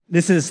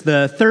This is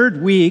the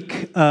third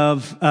week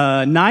of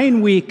a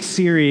 9-week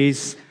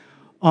series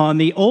on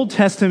the Old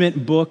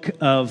Testament book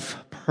of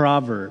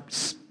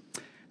Proverbs.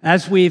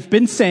 As we've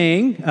been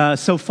saying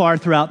so far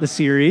throughout the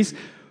series,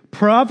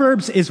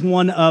 Proverbs is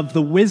one of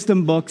the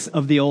wisdom books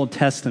of the Old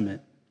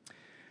Testament.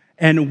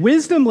 And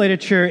wisdom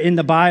literature in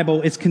the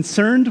Bible is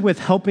concerned with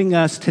helping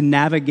us to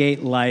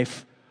navigate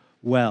life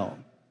well.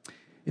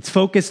 It's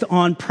focused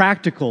on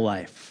practical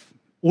life,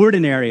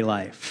 ordinary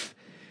life.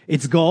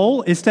 Its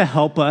goal is to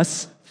help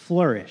us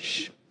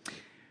flourish.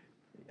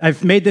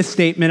 I've made this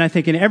statement, I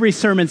think, in every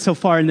sermon so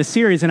far in the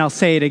series, and I'll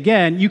say it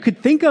again. You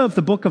could think of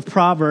the book of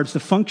Proverbs, the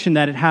function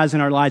that it has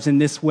in our lives in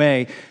this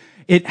way.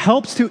 It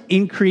helps to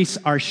increase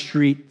our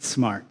street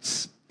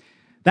smarts.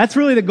 That's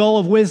really the goal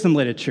of wisdom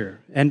literature,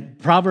 and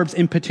Proverbs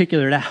in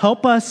particular, to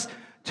help us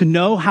to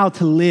know how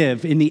to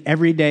live in the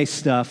everyday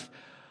stuff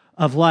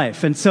of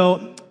life. And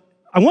so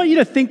I want you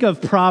to think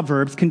of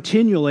Proverbs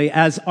continually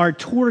as our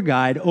tour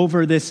guide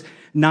over this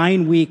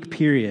 9-week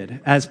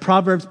period, as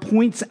Proverbs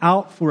points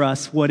out for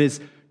us what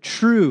is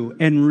true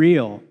and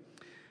real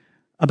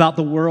about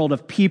the world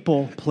of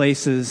people,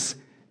 places,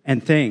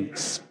 and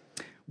things.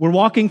 We're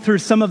walking through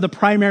some of the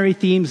primary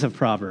themes of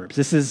Proverbs.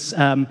 This is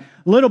a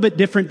little bit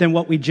different than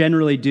what we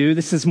generally do.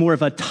 This is more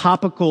of a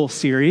topical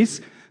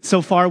series.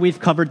 So far, we've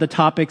covered the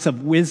topics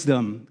of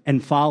wisdom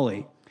and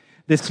folly.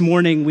 This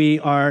morning, we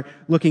are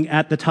looking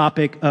at the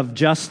topic of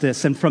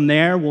justice, and from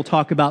there, we'll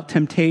talk about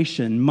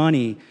temptation,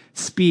 money,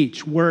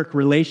 speech, work,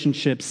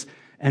 relationships,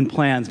 and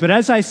plans. But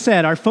as I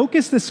said, our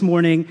focus this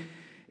morning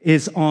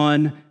is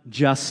on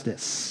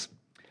justice.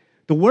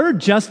 The word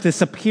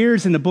justice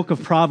appears in the book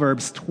of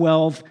Proverbs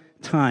 12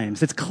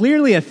 times. It's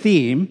clearly a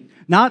theme,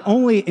 not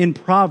only in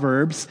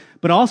Proverbs,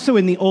 but also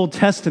in the Old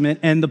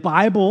Testament and the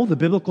Bible, the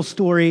biblical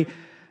story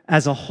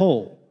as a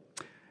whole.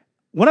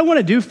 What I want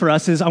to do for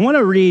us is I want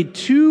to read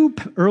two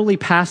early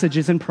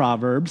passages in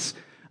Proverbs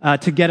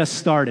to get us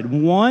started.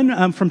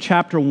 One from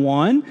chapter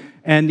 1,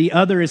 and the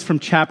other is from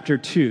chapter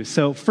 2.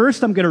 So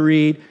first I'm going to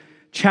read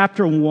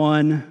chapter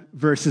 1,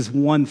 verses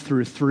 1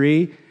 through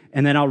 3,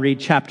 and then I'll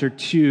read chapter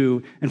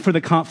 2, and for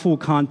the full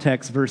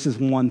context, verses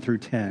 1 through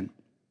 10.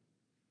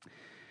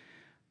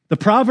 The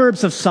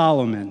Proverbs of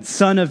Solomon,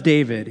 son of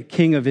David,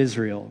 king of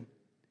Israel,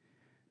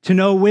 to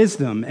know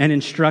wisdom and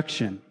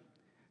instruction,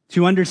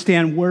 to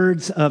understand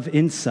words of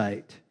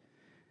insight,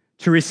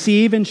 to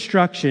receive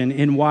instruction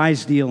in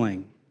wise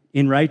dealing,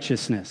 in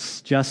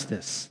righteousness,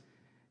 justice,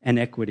 and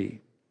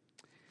equity.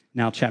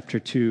 Now, chapter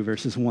 2,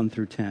 verses 1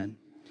 through 10.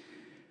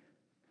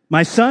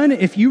 My son,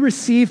 if you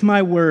receive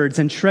my words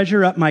and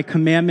treasure up my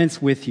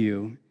commandments with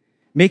you,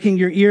 making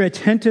your ear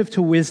attentive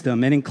to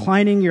wisdom and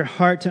inclining your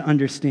heart to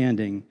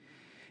understanding,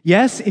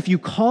 yes, if you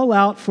call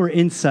out for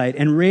insight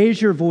and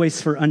raise your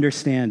voice for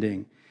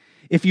understanding,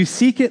 if you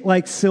seek it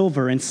like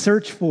silver and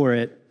search for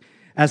it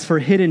as for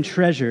hidden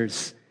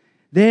treasures,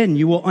 then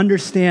you will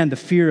understand the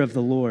fear of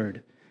the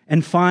Lord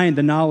and find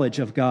the knowledge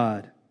of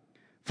God.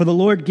 For the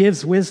Lord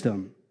gives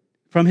wisdom.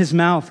 From his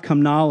mouth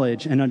come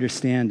knowledge and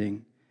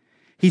understanding.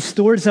 He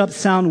stores up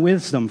sound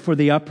wisdom for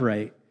the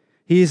upright.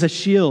 He is a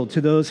shield to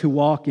those who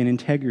walk in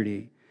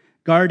integrity,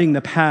 guarding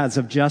the paths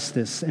of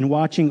justice and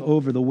watching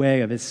over the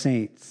way of his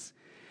saints.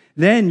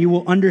 Then you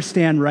will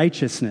understand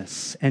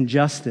righteousness and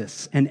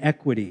justice and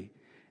equity,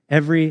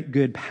 every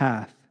good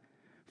path.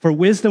 For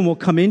wisdom will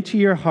come into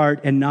your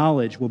heart and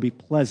knowledge will be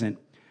pleasant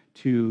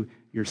to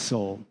your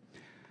soul.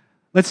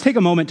 Let's take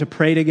a moment to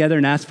pray together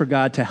and ask for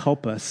God to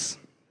help us.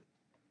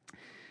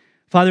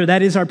 Father,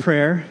 that is our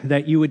prayer,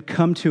 that you would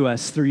come to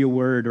us through your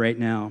word right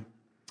now.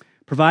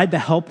 Provide the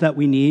help that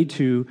we need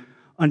to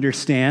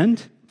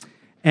understand,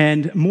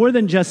 and more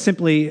than just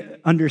simply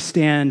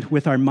understand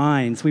with our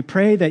minds, we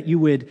pray that you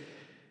would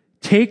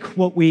take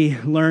what we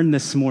learned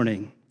this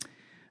morning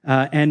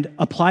and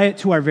apply it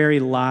to our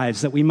very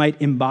lives, that we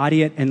might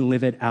embody it and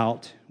live it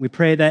out. We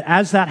pray that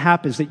as that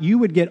happens, that you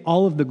would get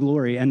all of the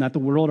glory and that the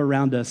world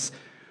around us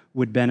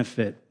would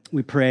benefit.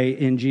 We pray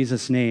in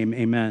Jesus' name,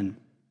 amen.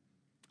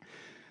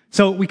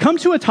 So we come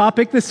to a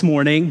topic this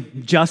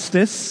morning,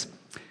 justice,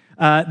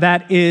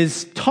 that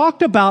is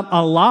talked about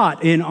a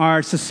lot in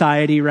our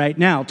society right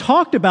now.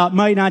 Talked about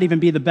might not even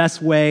be the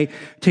best way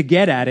to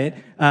get at it.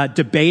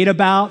 Debate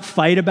about,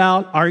 fight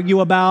about, argue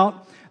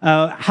about.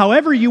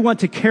 However you want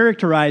to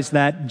characterize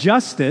that,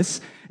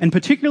 justice, and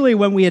particularly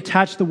when we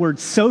attach the word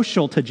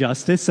social to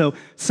justice, so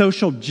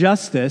social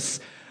justice,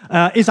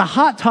 is a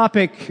hot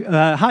topic,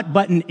 hot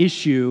button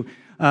issue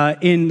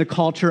in the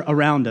culture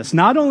around us.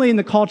 Not only in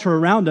the culture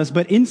around us,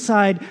 but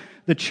inside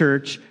the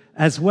church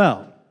as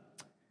well.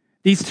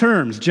 These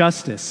terms,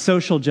 justice,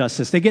 social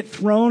justice, they get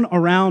thrown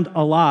around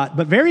a lot,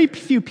 but very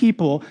few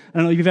people, I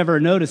don't know if you've ever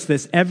noticed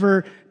this,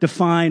 ever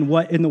define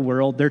what in the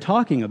world they're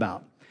talking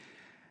about.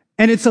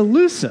 And it's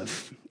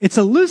elusive. It's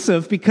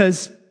elusive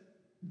because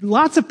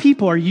lots of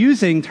people are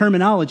using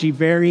terminology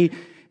very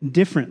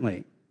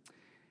differently.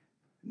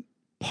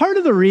 Part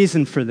of the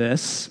reason for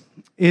this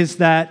is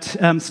that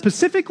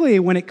specifically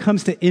when it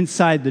comes to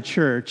inside the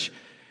church,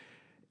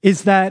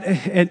 is that,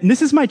 and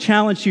this is my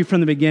challenge to you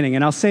from the beginning,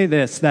 and I'll say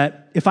this,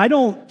 that if I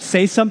don't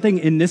say something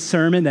in this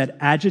sermon that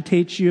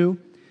agitates you,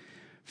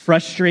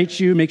 frustrates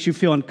you, makes you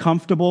feel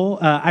uncomfortable,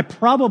 I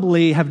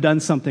probably have done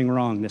something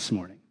wrong this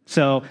morning.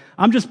 So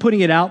I'm just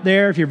putting it out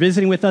there. If you're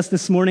visiting with us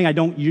this morning, I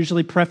don't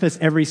usually preface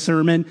every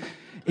sermon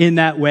in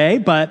that way,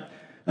 but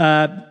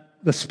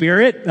the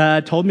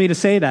Spirit told me to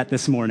say that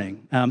this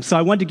morning. So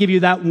I wanted to give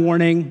you that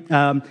warning,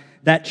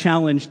 that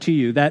challenge to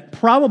you, that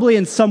probably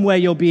in some way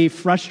you'll be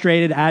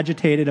frustrated,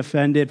 agitated,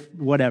 offended,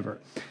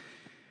 whatever.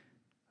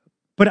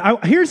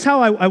 But here's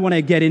how I want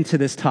to get into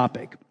this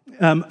topic.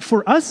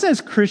 For us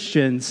as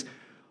Christians,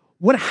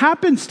 what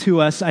happens to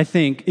us, I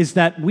think, is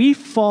that we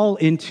fall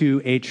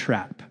into a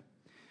trap.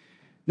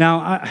 Now,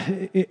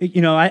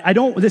 I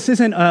don't. This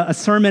isn't a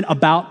sermon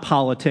about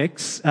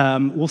politics.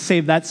 We'll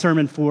save that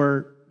sermon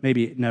for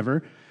maybe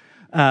never,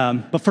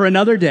 but for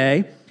another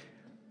day.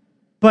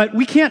 But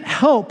we can't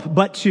help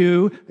but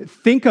to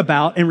think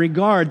about and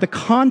regard the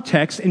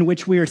context in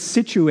which we are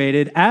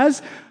situated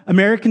as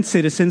American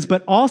citizens,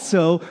 but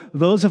also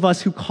those of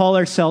us who call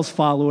ourselves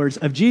followers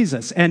of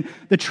Jesus. And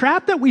the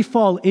trap that we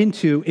fall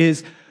into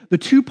is the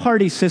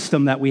two-party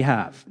system that we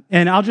have.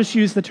 And I'll just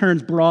use the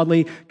terms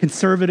broadly,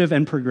 conservative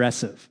and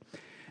progressive.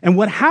 And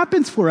what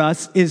happens for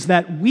us is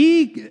that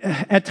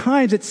at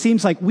times it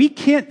seems like we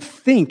can't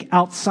think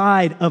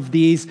outside of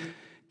these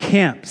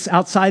camps,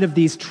 outside of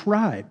these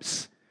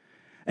tribes.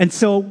 And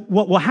so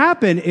what will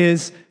happen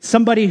is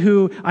somebody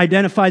who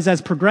identifies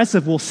as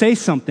progressive will say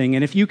something,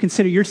 and if you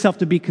consider yourself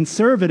to be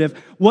conservative,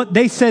 what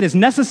they said is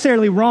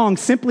necessarily wrong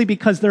simply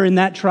because they're in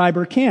that tribe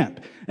or camp,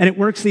 and it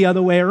works the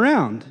other way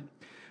around.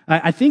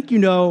 I think you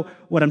know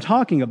what I'm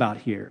talking about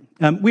here.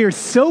 We are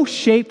so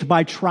shaped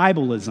by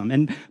tribalism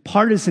and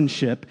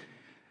partisanship,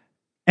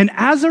 and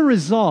as a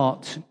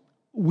result,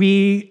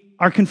 we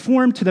are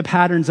conformed to the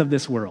patterns of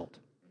this world.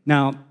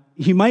 Now,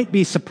 you might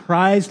be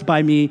surprised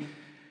by me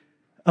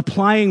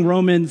applying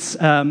Romans,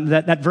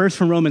 that verse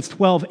from Romans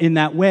 12 in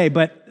that way.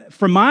 But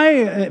from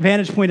my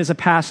vantage point as a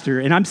pastor,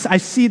 and I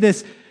see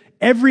this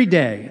every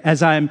day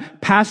as I'm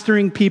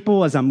pastoring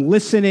people, as I'm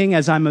listening,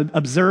 as I'm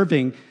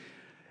observing,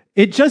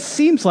 it just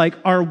seems like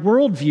our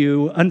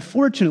worldview,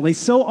 unfortunately,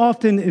 so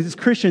often as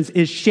Christians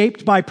is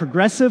shaped by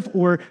progressive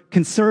or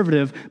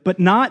conservative, but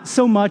not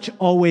so much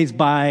always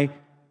by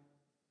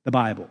the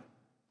Bible,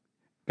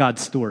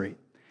 God's story.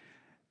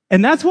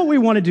 And that's what we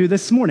want to do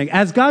this morning.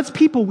 As God's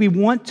people, we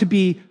want to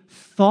be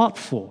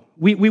thoughtful.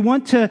 We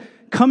want to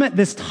come at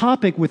this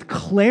topic with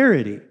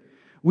clarity.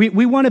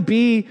 We want to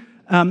be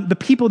the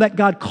people that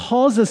God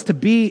calls us to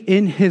be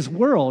in His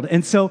world.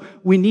 And so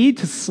we need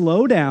to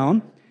slow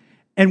down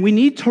and we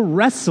need to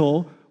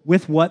wrestle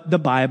with what the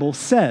Bible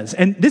says.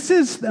 And this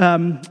is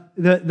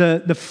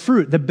the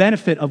fruit, the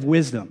benefit of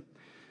wisdom.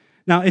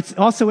 Now, it's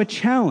also a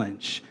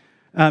challenge.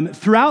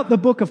 Throughout the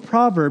book of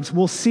Proverbs,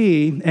 we'll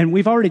see, and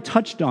we've already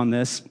touched on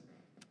this,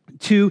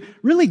 to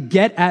really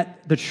get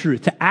at the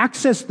truth, to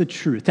access the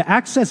truth, to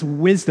access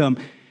wisdom,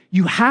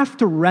 you have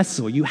to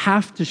wrestle, you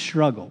have to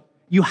struggle,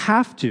 you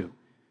have to.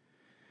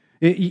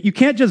 You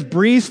can't just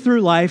breeze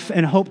through life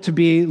and hope to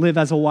live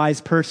as a wise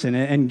person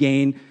and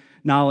gain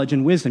knowledge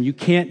and wisdom. You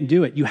can't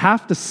do it. You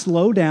have to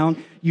slow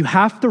down, you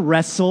have to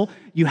wrestle,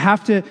 you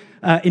have to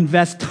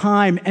invest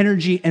time,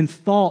 energy, and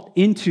thought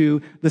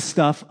into the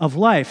stuff of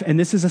life. And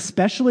this is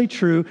especially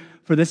true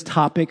for this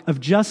topic of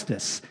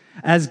justice.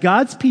 As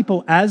God's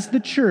people, as the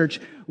church,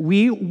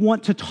 we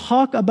want to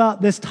talk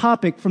about this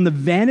topic from the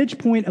vantage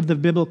point of the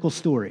biblical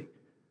story.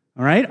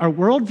 All right? Our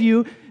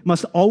worldview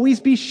must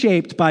always be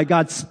shaped by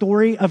God's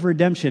story of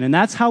redemption, and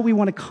that's how we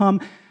want to come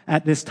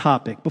at this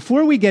topic.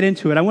 Before we get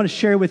into it, I want to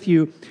share with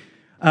you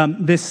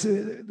this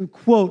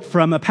quote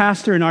from a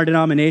pastor in our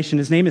denomination.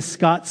 His name is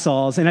Scott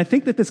Sauls, and I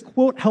think that this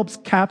quote helps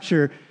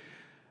capture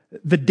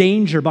the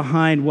danger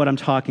behind what I'm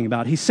talking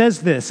about. He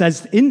says this,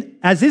 as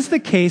is the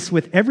case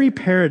with every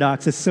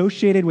paradox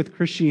associated with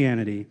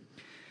Christianity,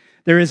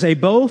 there is a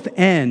both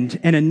and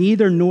a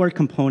neither nor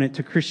component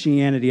to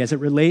Christianity as it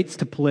relates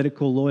to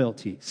political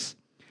loyalties.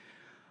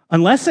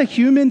 Unless a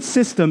human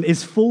system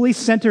is fully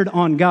centered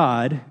on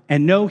God,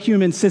 and no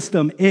human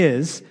system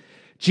is,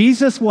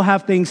 Jesus will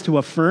have things to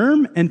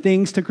affirm and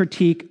things to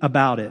critique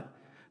about it.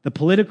 The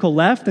political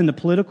left and the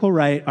political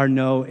right are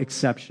no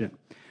exception.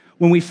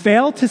 When we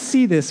fail to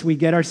see this, we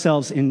get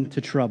ourselves into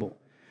trouble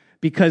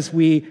because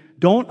we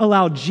don't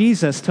allow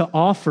Jesus to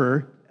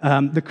offer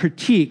the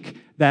critique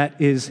that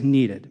is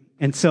needed.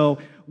 And so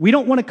we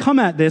don't want to come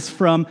at this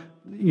from,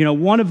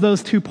 one of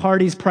those two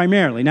parties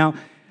primarily. Now,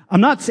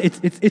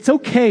 it's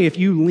okay if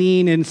you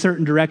lean in a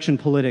certain direction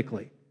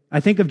politically.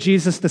 I think of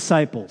Jesus'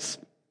 disciples.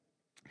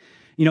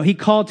 He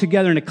called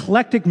together an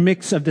eclectic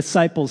mix of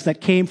disciples that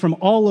came from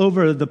all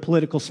over the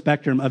political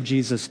spectrum of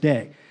Jesus'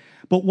 day.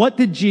 But what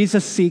did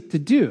Jesus seek to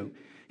do?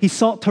 He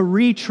sought to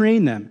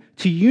retrain them,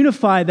 to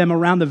unify them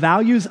around the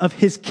values of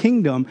His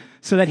kingdom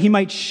so that He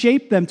might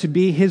shape them to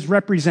be His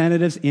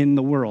representatives in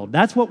the world.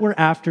 That's what we're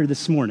after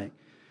this morning.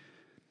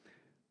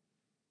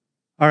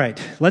 All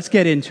right, let's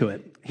get into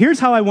it. Here's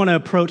how I want to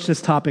approach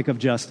this topic of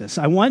justice.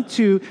 I want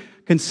to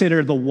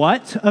consider the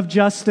what of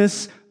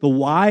justice, the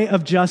why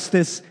of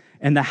justice,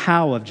 and the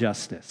how of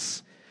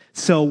justice.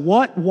 So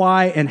what,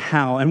 why, and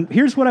how. And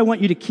here's what I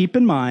want you to keep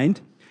in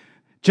mind.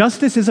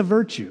 Justice is a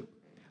virtue.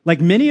 Like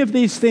many of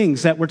these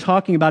things that we're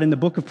talking about in the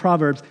book of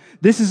Proverbs,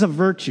 this is a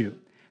virtue.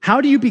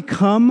 How do you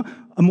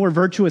become a more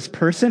virtuous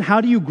person?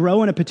 How do you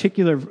grow in a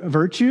particular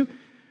virtue?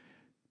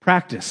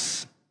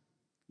 Practice.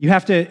 You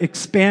have to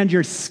expand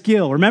your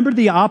skill. Remember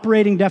the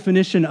operating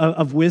definition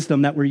of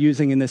wisdom that we're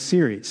using in this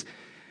series.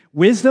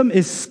 Wisdom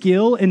is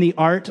skill in the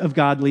art of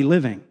godly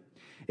living.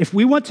 If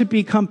we want to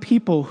become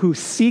people who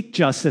seek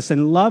justice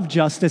and love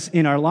justice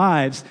in our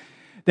lives,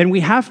 then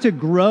we have to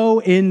grow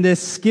in this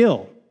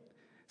skill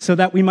so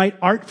that we might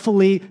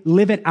artfully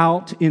live it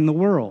out in the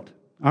world.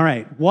 All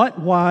right, what,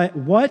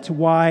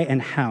 why,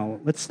 and how?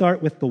 Let's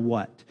start with the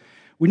what.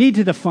 We need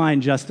to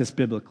define justice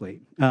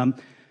biblically.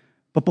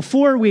 But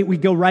before we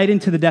go right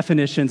into the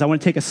definitions, I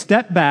want to take a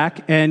step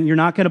back, and you're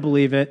not going to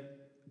believe it.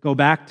 Go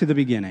back to the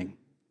beginning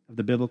of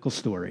the biblical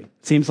story.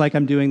 It seems like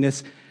I'm doing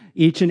this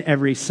each and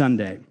every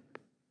Sunday.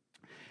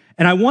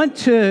 And I want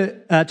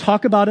to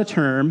talk about a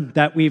term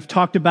that we've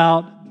talked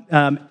about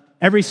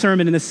every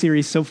sermon in this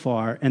series so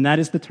far, and that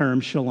is the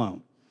term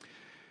shalom.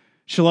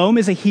 Shalom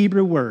is a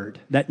Hebrew word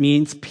that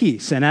means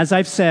peace. And as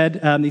I've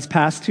said these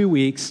past 2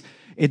 weeks,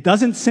 it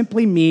doesn't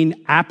simply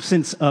mean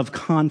absence of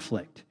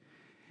conflict.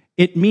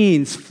 It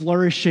means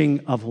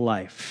flourishing of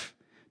life.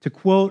 To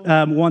quote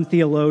one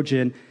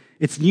theologian,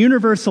 it's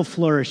universal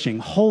flourishing,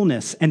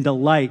 wholeness and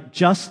delight,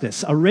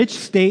 justice, a rich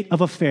state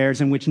of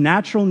affairs in which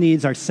natural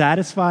needs are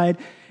satisfied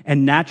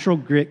and natural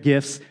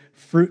gifts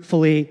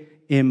fruitfully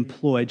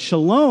employed.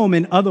 Shalom,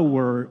 in other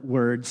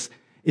words,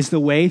 is the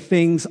way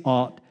things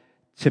ought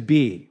to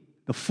be.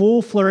 The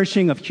full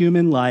flourishing of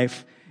human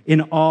life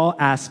in all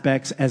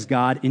aspects as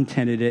God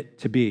intended it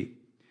to be.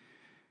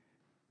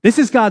 This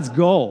is God's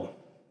goal.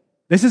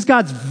 This is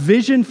God's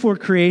vision for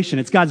creation.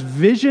 It's God's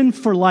vision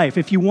for life.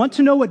 If you want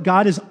to know what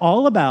God is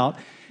all about,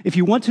 if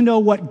you want to know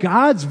what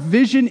God's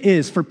vision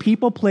is for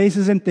people,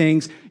 places, and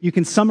things, you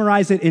can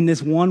summarize it in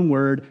this one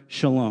word,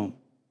 shalom.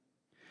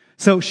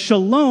 So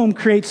shalom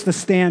creates the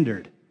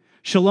standard.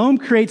 Shalom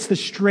creates the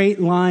straight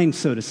line,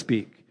 so to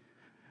speak.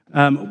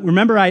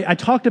 Remember, I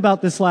talked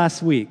about this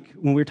last week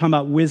when we were talking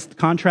about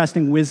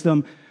contrasting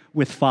wisdom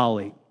with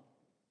folly.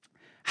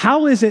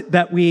 How is it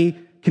that we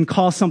can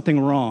call something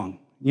wrong?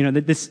 You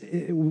know,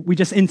 we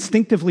just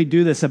instinctively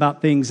do this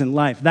about things in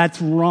life. That's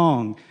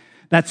wrong.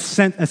 That's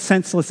a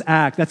senseless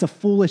act. That's a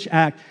foolish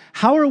act.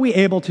 How are we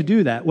able to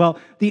do that? Well,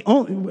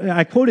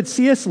 I quoted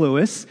C.S.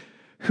 Lewis,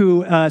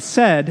 who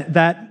said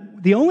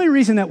that the only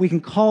reason that we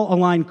can call a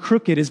line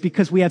crooked is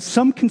because we have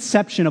some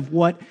conception of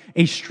what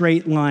a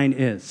straight line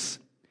is.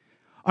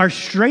 Our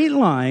straight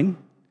line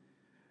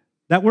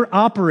that we're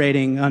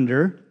operating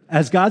under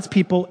as God's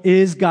people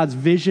is God's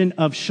vision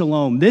of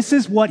shalom. This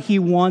is what he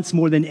wants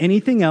more than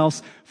anything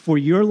else for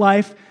your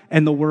life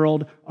and the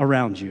world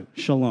around you.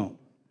 Shalom.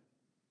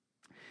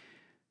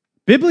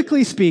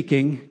 Biblically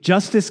speaking,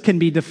 justice can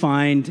be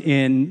defined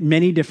in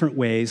many different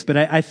ways, but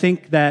I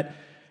think that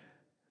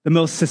the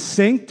most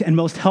succinct and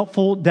most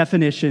helpful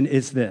definition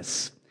is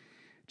this.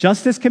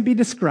 Justice can be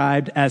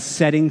described as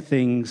setting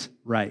things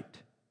right.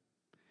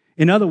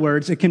 In other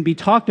words, it can be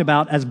talked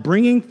about as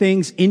bringing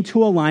things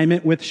into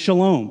alignment with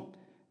shalom,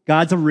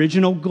 God's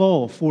original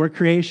goal for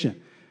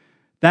creation.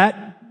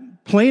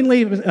 That,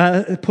 plainly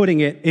putting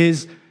it,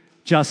 is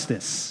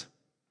justice.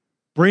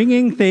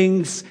 Bringing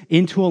things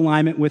into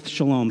alignment with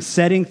shalom,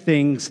 setting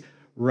things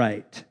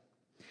right.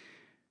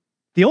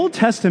 The Old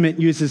Testament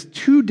uses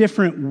two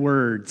different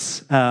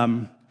words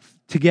to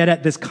get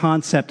at this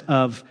concept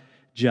of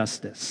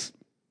justice.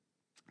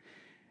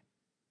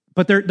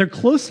 But they're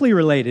closely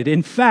related.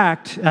 In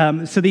fact,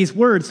 so these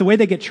words, the way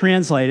they get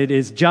translated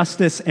is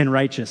justice and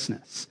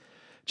righteousness.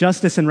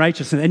 Justice and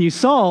righteousness. And you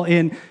saw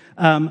in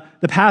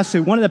the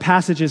passage, one of the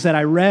passages that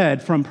I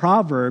read from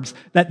Proverbs,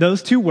 that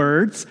those two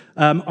words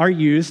are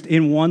used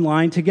in one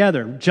line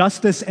together,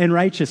 justice and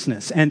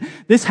righteousness. And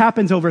this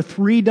happens over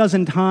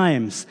 36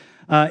 times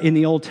in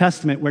the Old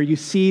Testament where you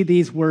see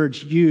these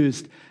words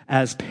used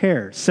as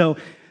pairs. So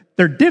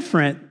they're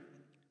different,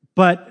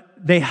 but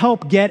they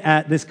help get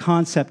at this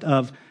concept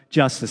of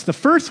justice. The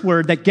first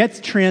word that gets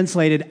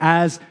translated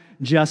as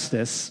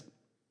justice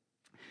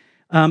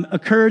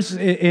occurs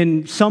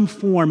in some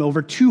form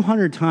over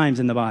 200 times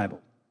in the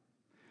Bible.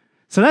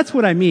 So that's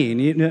what I mean.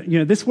 You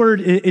know, this word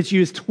is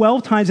used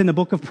 12 times in the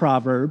book of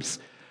Proverbs,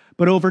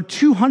 but over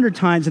 200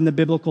 times in the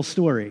biblical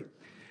story.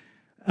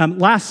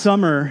 Last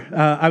summer,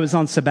 I was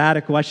on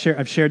sabbatical.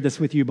 I've shared this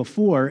with you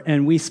before,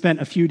 and we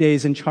spent a few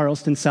days in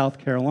Charleston, South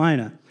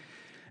Carolina.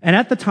 And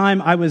at the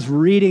time, I was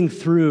reading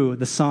through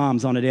the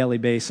Psalms on a daily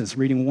basis,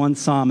 reading one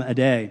Psalm a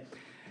day.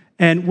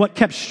 And what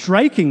kept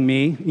striking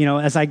me, you know,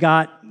 as I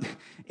got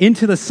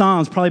into the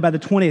Psalms, probably by the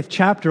 20th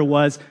chapter,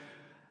 was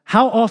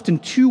how often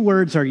two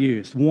words are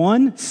used.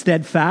 One,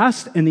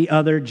 steadfast, and the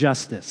other,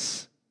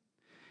 justice.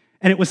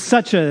 And it was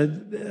such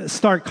a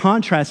stark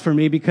contrast for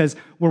me because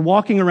we're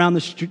walking around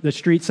the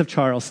streets of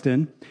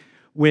Charleston.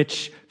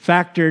 which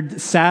factored,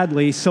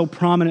 sadly, so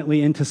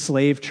prominently into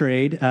slave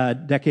trade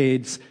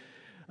decades,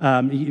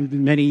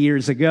 many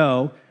years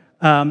ago.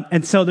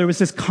 And so there was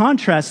this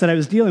contrast that I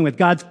was dealing with,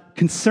 God's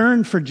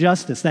concern for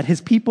justice, that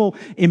his people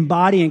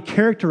embody and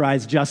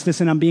characterize justice,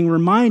 and I'm being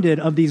reminded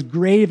of these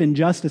grave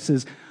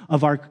injustices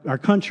of our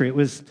country.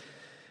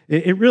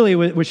 It really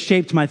was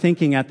shaped my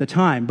thinking at the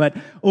time. But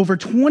over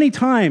 20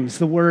 times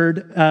the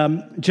word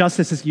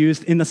justice is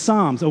used in the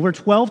Psalms, over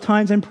 12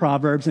 times in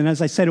Proverbs, and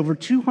as I said, over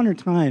 200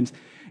 times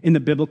in the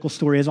biblical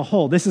story as a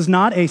whole. This is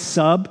not a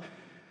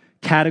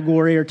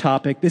sub-category or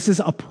topic. This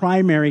is a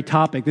primary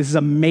topic. This is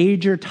a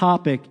major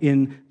topic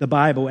in the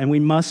Bible, and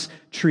we must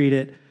treat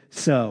it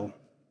so.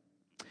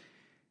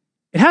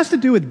 It has to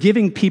do with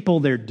giving people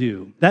their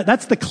due.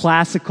 That's the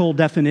classical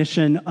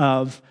definition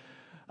of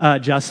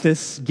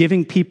justice,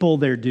 giving people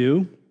their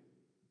due.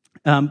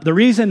 The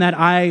reason that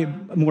I,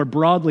 more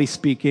broadly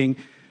speaking,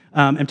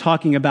 am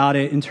talking about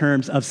it in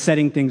terms of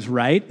setting things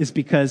right is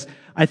because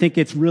I think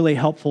it's really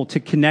helpful to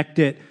connect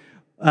it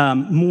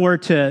more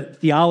to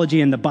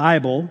theology in the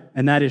Bible,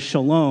 and that is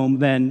shalom,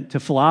 than to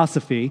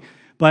philosophy.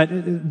 But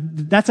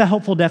that's a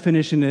helpful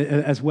definition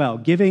as well,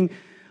 giving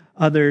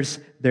others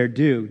their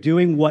due,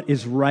 doing what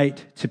is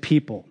right to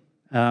people.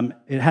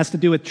 It has to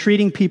do with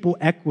treating people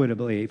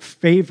equitably,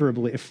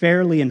 favorably,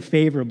 fairly and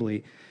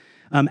favorably,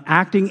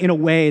 acting in a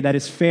way that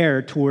is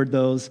fair toward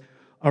those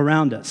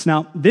around us.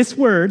 Now, this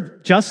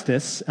word,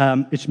 justice,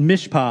 it's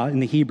mishpah in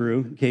the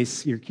Hebrew, in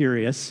case you're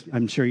curious.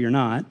 I'm sure you're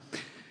not.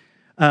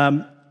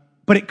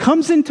 But it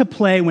comes into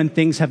play when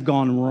things have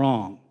gone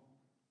wrong.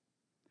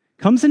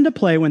 Comes into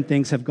play when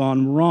things have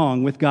gone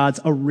wrong with God's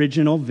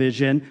original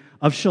vision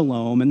of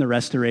shalom and the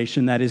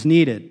restoration that is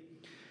needed.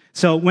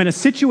 So when a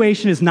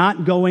situation is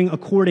not going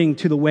according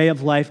to the way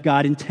of life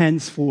God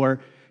intends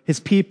for his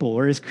people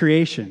or his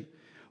creation.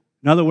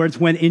 In other words,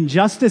 when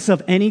injustice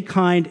of any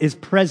kind is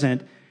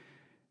present,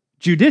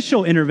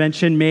 judicial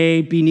intervention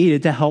may be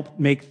needed to help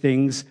make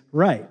things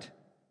right.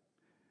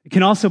 It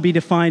can also be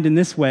defined in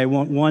this way.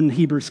 One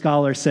Hebrew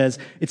scholar says,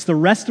 it's the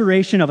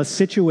restoration of a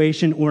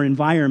situation or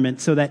environment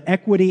so that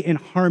equity and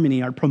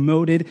harmony are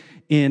promoted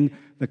in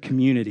the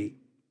community.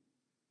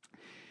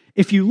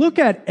 If you look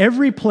at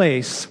every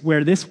place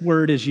where this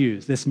word is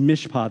used, this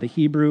mishpah, the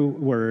Hebrew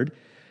word,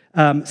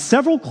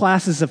 several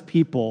classes of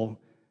people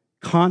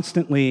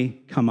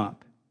constantly come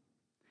up.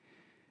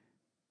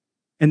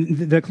 And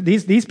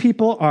these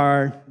people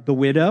are the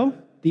widow,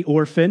 the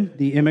orphan,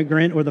 the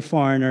immigrant or the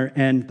foreigner,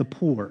 and the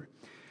poor.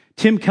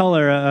 Tim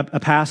Keller, a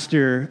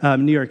pastor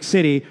in New York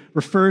City,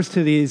 refers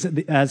to these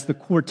as the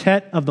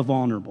quartet of the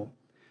vulnerable.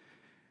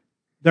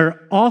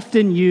 They're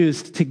often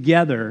used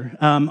together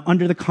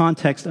under the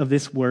context of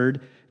this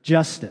word,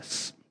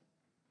 justice.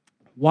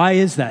 Why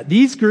is that?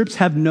 These groups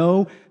have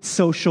no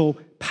social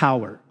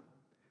power.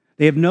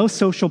 They have no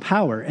social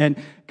power. And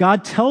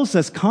God tells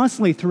us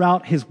constantly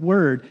throughout his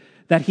word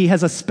that he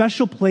has a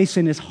special place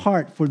in his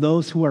heart for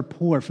those who are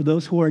poor, for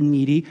those who are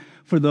needy,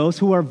 for those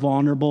who are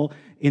vulnerable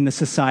in the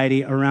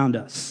society around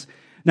us.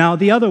 Now,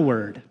 the other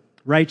word,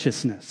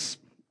 righteousness.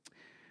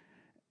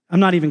 I'm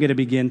not even going to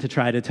begin to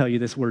try to tell you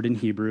this word in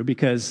Hebrew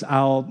because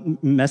I'll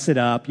mess it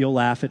up, you'll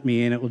laugh at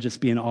me, and it will just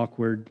be an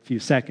awkward few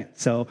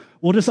seconds. So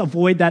we'll just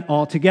avoid that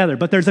altogether.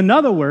 But there's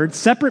another word,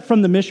 separate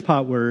from the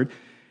mishpah word,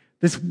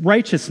 this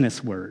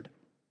righteousness word.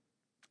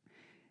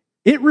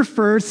 It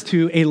refers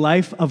to a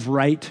life of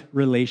right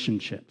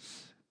relationships.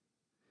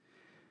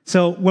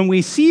 So when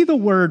we see the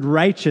word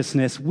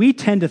righteousness, we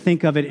tend to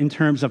think of it in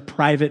terms of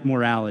private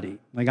morality.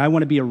 Like, I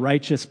want to be a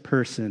righteous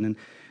person. And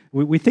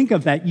we think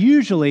of that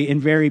usually in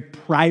very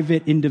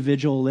private,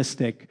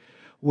 individualistic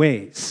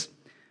ways.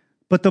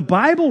 But the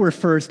Bible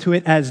refers to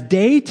it as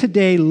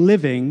day-to-day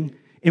living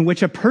in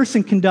which a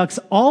person conducts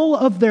all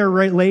of their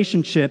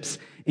relationships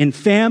in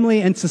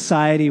family and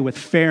society with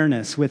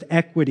fairness, with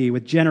equity,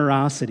 with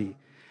generosity.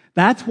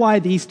 That's why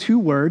these two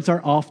words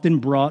are often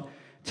brought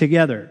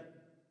together.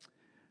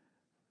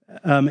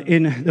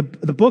 In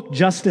the book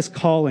Justice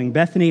Calling,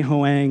 Bethany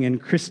Hoang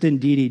and Kristen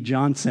Dede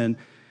Johnson,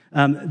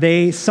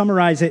 they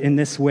summarize it in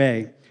this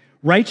way.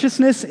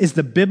 Righteousness is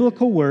the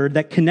biblical word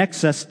that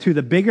connects us to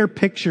the bigger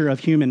picture of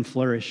human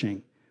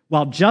flourishing,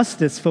 while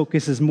justice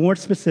focuses more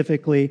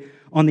specifically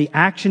on the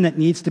action that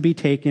needs to be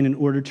taken in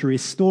order to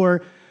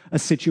restore a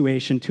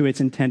situation to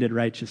its intended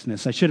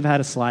righteousness. I should have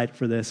had a slide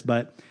for this,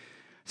 but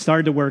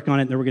started to work on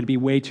it. There were going to be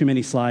way too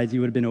many slides.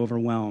 You would have been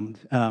overwhelmed.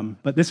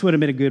 But this would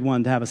have been a good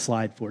one to have a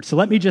slide for. So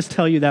let me just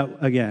tell you that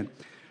again.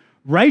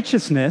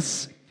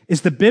 Righteousness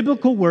is the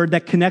biblical word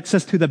that connects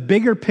us to the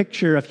bigger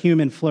picture of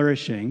human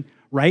flourishing,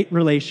 right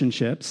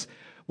relationships,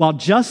 while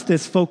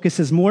justice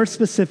focuses more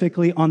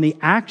specifically on the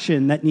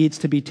action that needs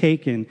to be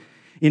taken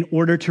in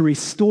order to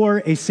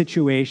restore a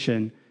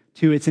situation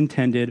to its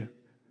intended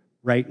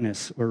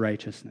rightness or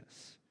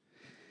righteousness.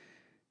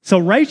 So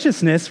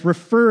righteousness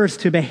refers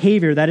to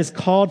behavior that is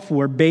called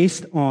for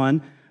based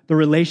on the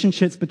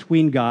relationships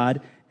between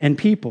God and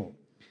people.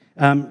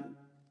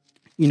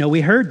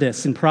 We heard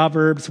this in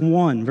Proverbs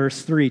 1,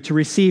 verse 3, to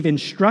receive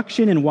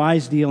instruction in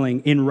wise dealing,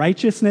 in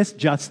righteousness,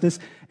 justice,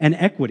 and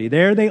equity.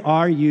 There they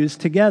are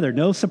used together.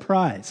 No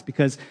surprise,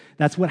 because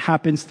that's what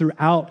happens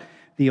throughout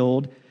the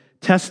Old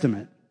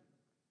Testament.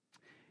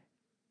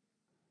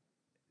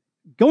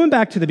 Going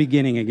back to the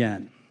beginning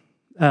again,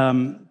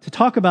 to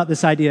talk about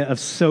this idea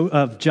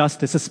of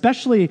justice,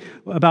 especially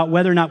about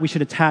whether or not we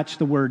should attach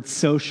the word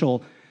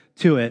social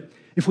to it.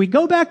 If we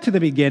go back to the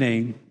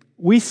beginning,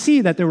 we see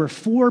that there were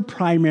 4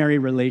 primary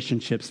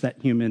relationships that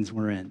humans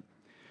were in.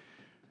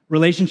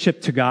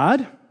 Relationship to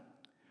God,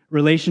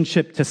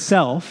 relationship to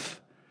self,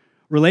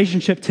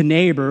 relationship to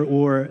neighbor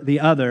or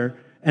the other,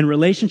 and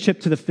relationship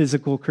to the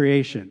physical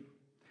creation.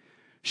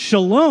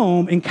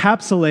 Shalom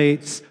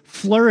encapsulates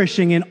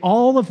flourishing in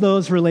all of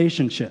those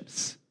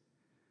relationships.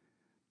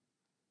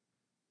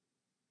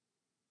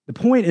 The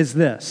point is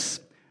this: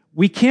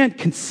 we can't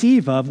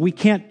we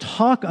can't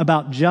talk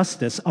about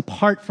justice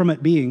apart from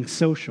it being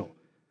social.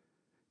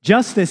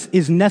 Justice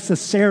is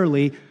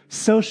necessarily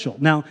social.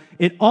 Now,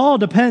 it all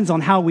depends on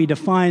how we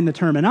define the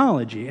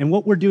terminology. And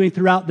what we're doing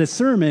throughout this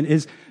sermon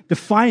is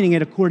defining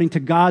it according to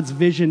God's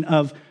vision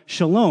of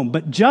shalom.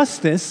 But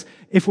justice,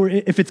 if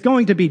it's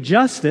going to be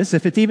justice,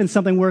 if it's even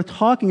something worth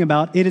talking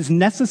about, it is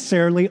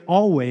necessarily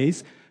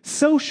always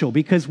social,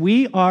 because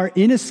we are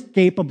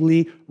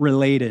inescapably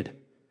related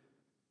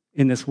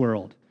in this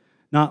world.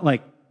 Not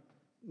like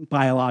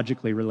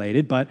biologically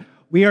related, but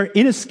we are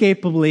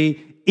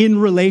inescapably in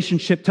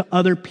relationship to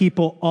other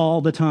people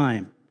all the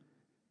time.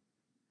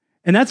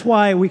 And that's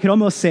why we could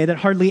almost say that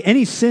hardly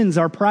any sins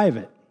are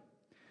private.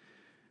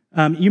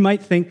 You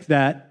might think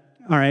that,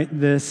 all right,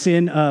 the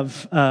sin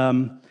of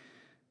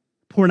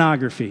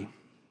pornography,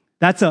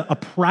 that's a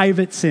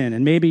private sin.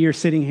 And maybe you're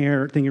sitting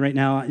here thinking right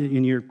now,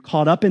 and you're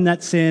caught up in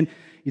that sin,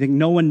 you think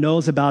no one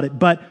knows about it.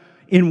 But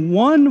in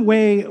one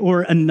way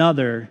or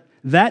another,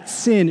 that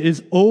sin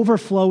is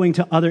overflowing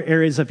to other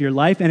areas of your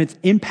life, and it's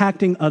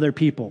impacting other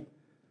people.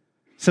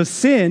 So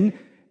sin,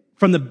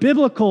 from the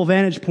biblical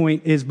vantage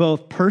point, is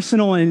both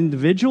personal and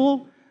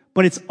individual,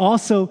 but it's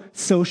also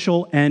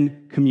social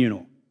and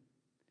communal.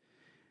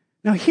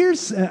 Now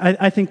here's,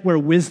 I think, where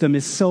wisdom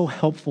is so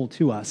helpful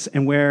to us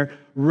and where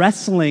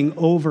wrestling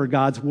over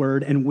God's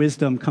word and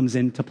wisdom comes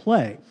into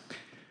play.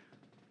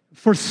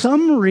 For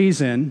some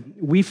reason,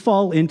 we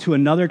fall into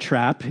another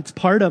trap. It's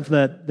part of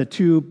the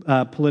two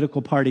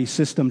political party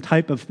system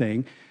type of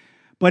thing.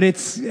 But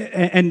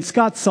and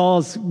Scott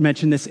Sauls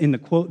mentioned this in the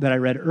quote that I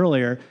read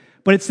earlier,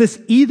 but it's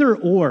this either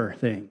or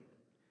thing.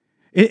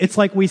 It's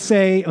like we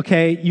say,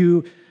 okay,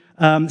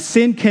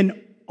 sin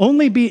can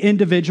only be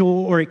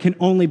individual or it can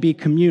only be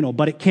communal,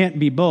 but it can't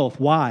be both.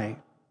 Why?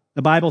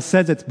 The Bible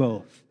says it's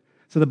both.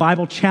 So the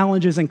Bible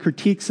challenges and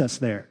critiques us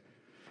there.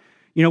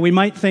 We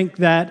might think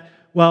that,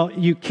 well,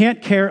 you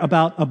can't care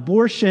about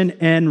abortion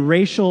and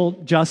racial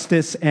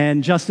justice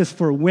and justice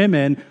for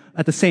women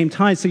at the same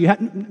time. So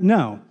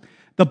no.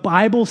 The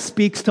Bible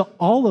speaks to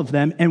all of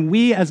them, and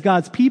we as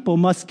God's people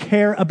must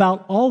care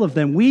about all of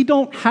them. We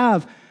don't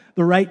have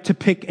the right to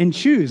pick and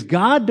choose.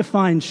 God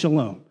defines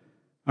shalom.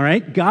 All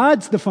right?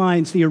 God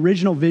defines the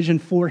original vision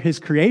for his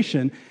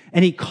creation,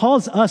 and he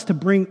calls us to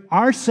bring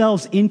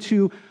ourselves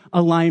into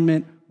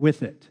alignment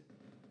with it.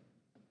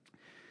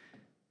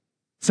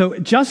 So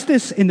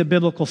justice in the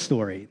biblical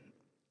story,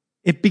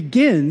 it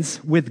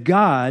begins with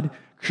God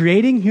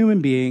creating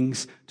human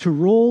beings to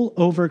rule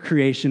over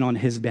creation on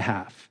his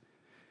behalf,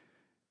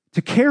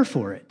 to care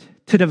for it,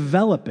 to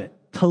develop it,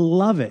 to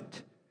love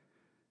it,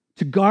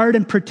 to guard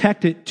and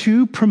protect it,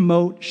 to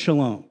promote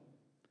shalom.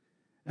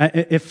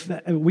 If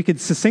we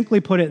could succinctly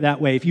put it that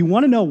way, if you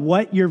want to know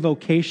what your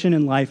vocation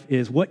in life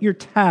is, what your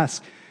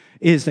task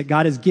is that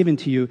God has given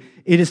to you,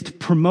 it is to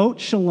promote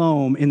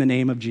shalom in the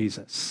name of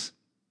Jesus.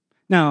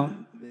 Now,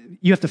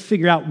 you have to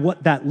figure out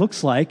what that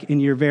looks like in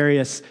your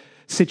various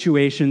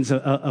situations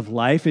of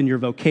life, in your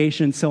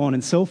vocation, so on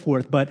and so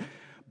forth. But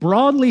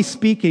broadly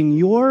speaking,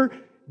 your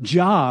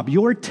job,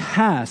 your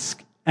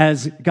task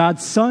as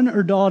God's son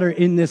or daughter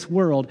in this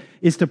world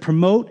is to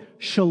promote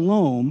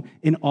shalom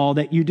in all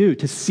that you do,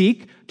 to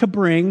seek to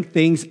bring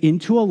things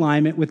into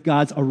alignment with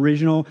God's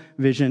original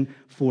vision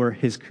for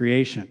his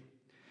creation.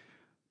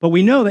 But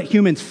we know that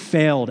humans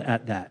failed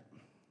at that.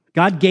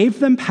 God gave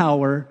them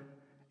power,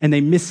 and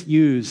they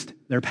misused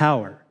their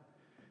power.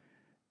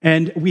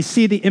 And we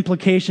see the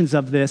implications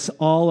of this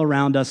all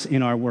around us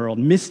in our world.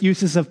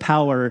 Misuses of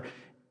power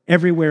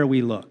everywhere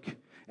we look.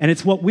 And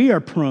it's what we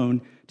are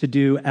prone to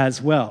do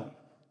as well.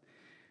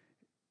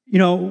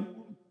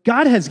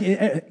 God has,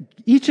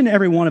 each and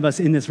every one of us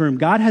in this room,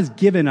 God has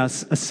given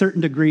us a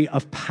certain degree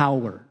of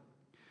power.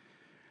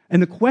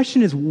 And the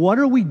question is, what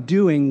are we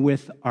doing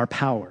with our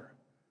power?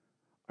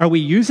 Are we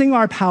using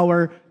our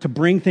power to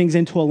bring things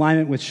into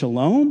alignment with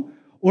shalom?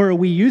 Or are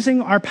we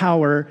using our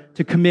power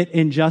to commit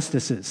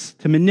injustices,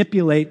 to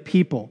manipulate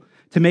people,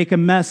 to make a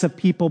mess of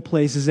people,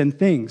 places, and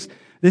things?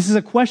 This is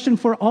a question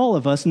for all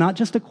of us, not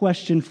just a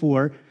question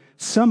for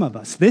some of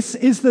us. This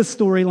is the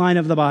storyline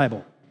of the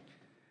Bible,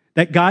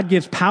 that God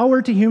gives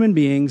power to human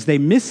beings, they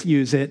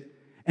misuse it,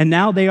 and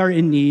now they are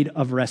in need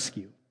of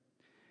rescue.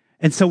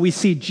 And so we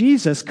see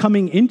Jesus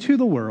coming into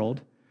the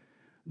world,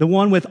 the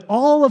one with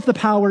all of the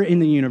power in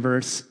the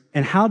universe.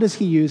 And how does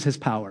he use his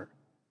power?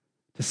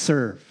 To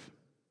serve,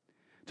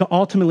 to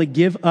ultimately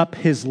give up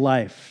his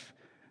life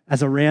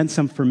as a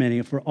ransom for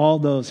many, for all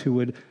those who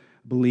would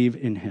believe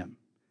in him.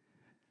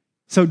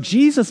 So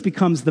Jesus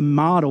becomes the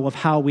model of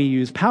how we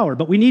use power,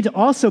 but we need to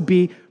also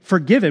be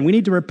forgiven. We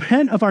need to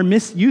repent of our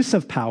misuse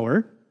of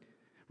power,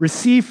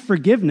 receive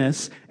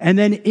forgiveness, and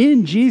then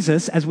in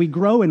Jesus, as we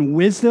grow in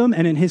wisdom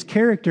and in his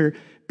character,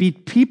 be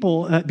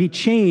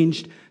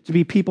changed to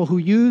be people who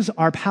use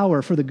our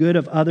power for the good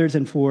of others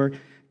and for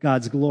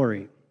God's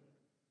glory.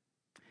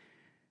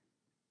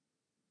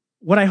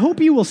 What I hope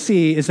you will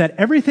see is that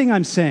everything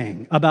I'm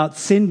saying about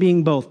sin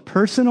being both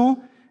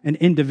personal and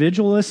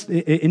individual,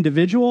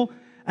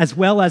 as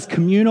well as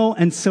communal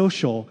and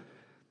social,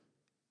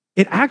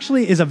 it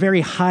actually is a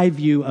very high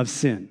view of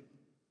sin.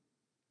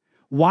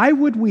 Why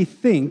would we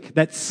think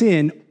that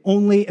sin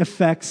only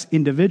affects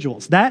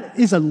individuals? That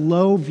is a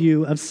low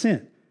view of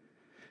sin.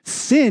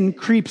 Sin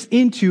creeps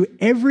into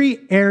every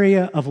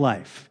area of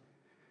life.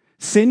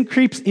 Sin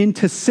creeps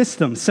into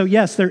systems. So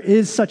yes, there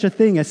is such a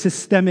thing as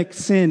systemic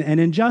sin and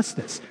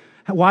injustice.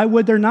 Why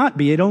would there not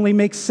be? It only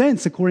makes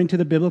sense according to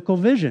the biblical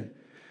vision.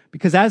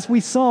 Because as we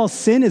saw,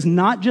 sin is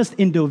not just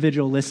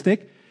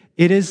individualistic,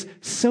 it is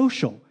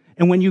social.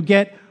 And when you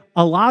get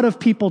a lot of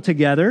people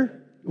together,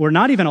 or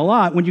not even a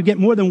lot, when you get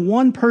more than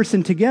one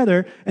person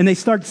together and they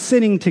start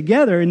sinning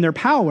together in their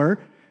power,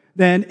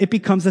 then it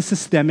becomes a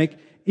systemic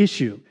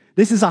issue.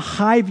 This is a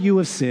high view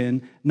of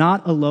sin,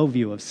 not a low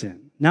view of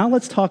sin. Now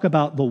let's talk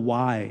about the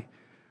why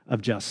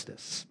of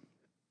justice.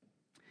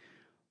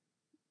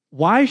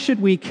 Why should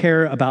we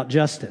care about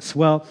justice?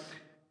 Well,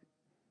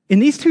 in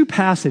these two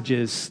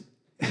passages,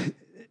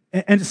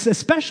 and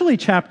especially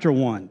chapter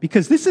 1,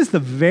 because this is the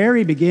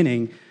very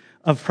beginning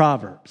of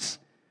Proverbs.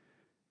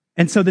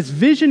 And so this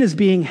vision is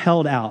being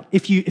held out.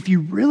 If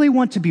you really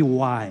want to be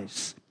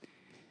wise,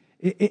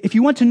 if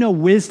you want to know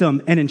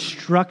wisdom and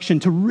instruction,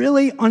 to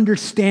really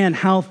understand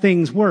how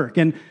things work,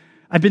 and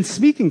I've been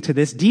speaking to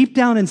this, deep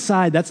down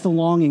inside, that's the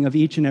longing of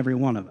each and every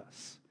one of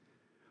us.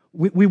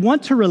 We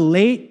want to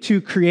relate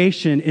to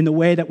creation in the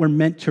way that we're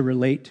meant to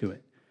relate to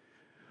it.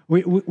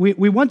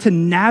 We want to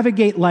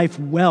navigate life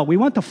well. We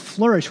want to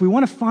flourish. We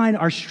want to find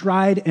our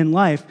stride in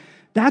life.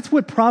 That's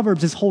what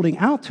Proverbs is holding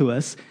out to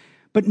us.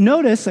 But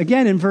notice,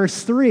 again, in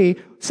verse 3,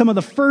 some of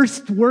the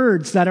first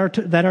words that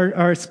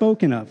are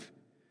spoken of.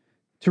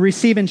 To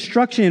receive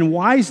instruction in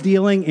wise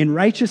dealing, in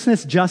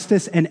righteousness,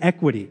 justice, and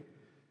equity.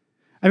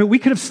 I mean, we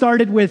could have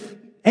started with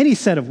any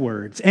set of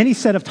words, any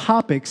set of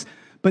topics,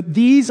 but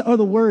these are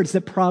the words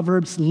that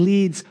Proverbs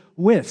leads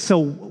with. So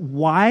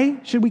why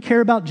should we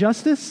care about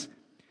justice?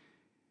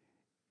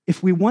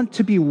 If we want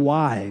to be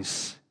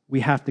wise, we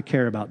have to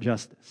care about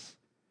justice.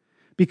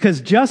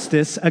 Because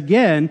justice,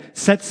 again,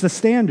 sets the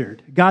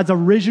standard. God's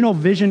original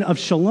vision of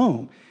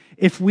shalom.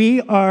 If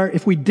we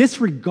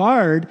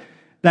disregard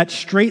that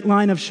straight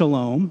line of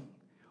shalom,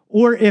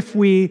 or if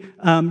we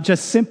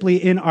just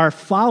simply in our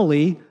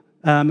folly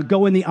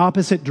go in the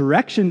opposite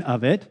direction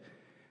of it,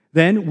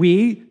 then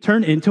we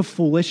turn into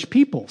foolish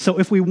people. So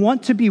if we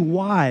want to be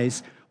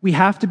wise, we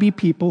have to be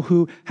people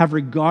who have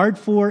regard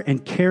for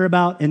and care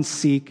about and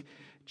seek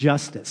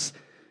justice.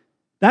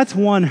 That's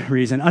one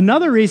reason.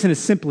 Another reason is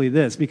simply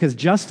this, because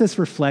justice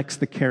reflects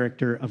the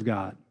character of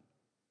God.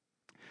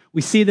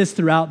 We see this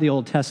throughout the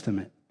Old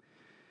Testament.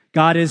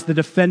 God is the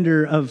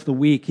defender of the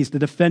weak. He's the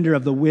defender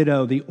of the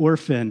widow, the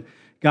orphan.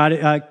 God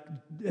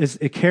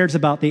cares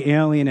about the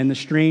alien and the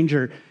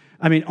stranger.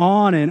 I mean,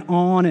 on and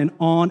on and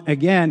on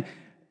again.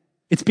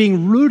 It's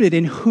being rooted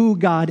in who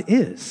God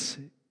is.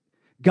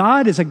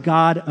 God is a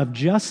God of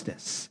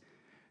justice.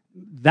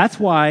 That's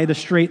why the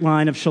straight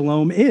line of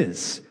shalom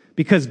is,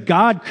 because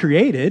God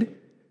created,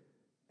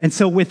 and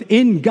so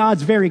within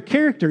God's very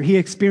character, he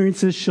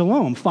experiences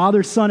shalom,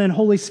 Father, Son, and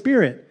Holy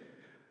Spirit,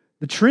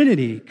 the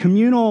Trinity,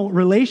 communal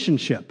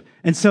relationship.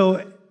 And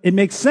so it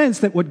makes sense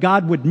that what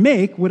God would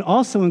make would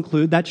also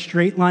include that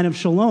straight line of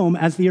shalom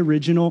as the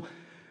original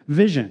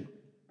vision.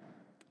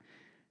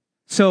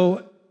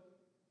 So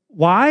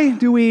why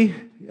do we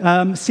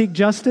seek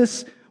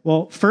justice?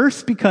 Well,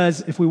 first,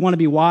 because if we want to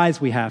be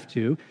wise, we have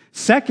to.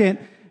 Second,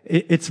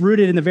 it's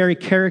rooted in the very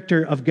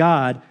character of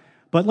God.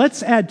 But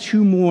let's add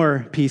two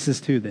more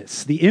pieces to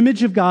this. The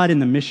image of God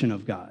and the mission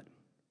of God.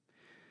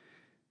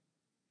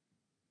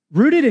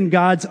 Rooted in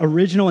God's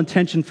original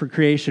intention for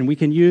creation, we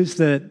can use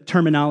the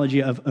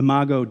terminology of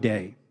imago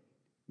Dei,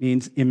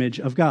 means image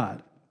of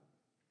God.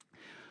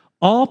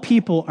 All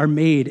people are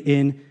made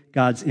in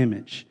God's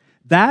image.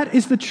 That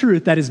is the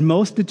truth that is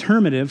most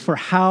determinative for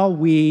how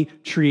we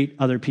treat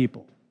other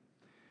people.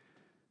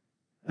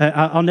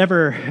 I'll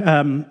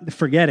never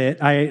forget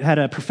it. I had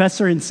a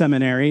professor in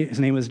seminary. His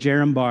name was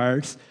Jerram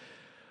Bars.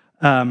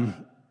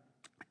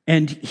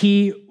 And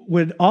he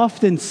would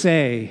often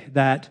say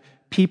that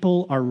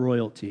people are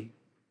royalty.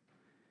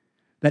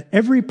 That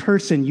every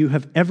person you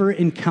have ever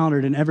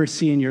encountered and ever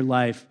seen in your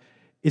life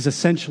is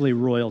essentially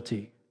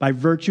royalty by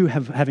virtue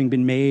of having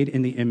been made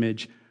in the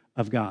image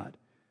of God.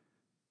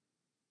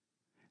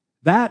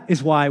 That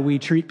is why we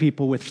treat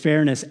people with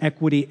fairness,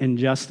 equity, and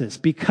justice,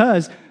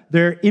 because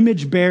they're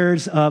image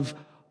bearers of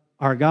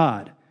our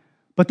God.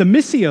 But the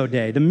Missio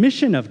Dei, the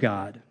mission of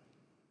God,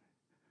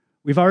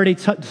 we've already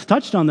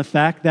touched on the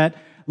fact that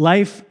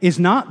life is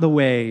not the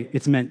way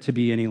it's meant to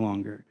be any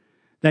longer,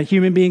 that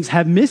human beings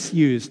have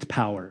misused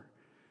power.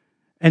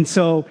 And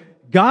so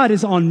God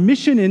is on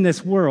mission in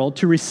this world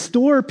to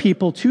restore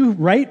people to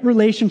right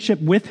relationship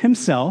with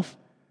himself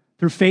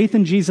through faith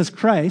in Jesus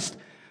Christ.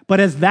 But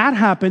as that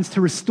happens,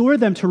 to restore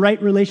them to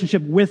right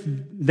relationship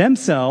with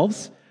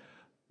themselves,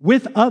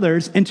 with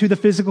others, and to the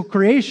physical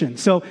creation.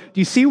 So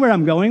do you see where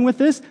I'm going with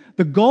this?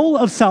 The goal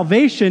of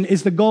salvation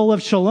is the goal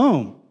of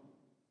shalom.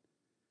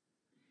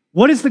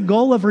 What is the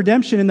goal of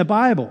redemption in the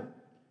Bible?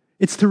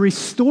 It's to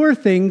restore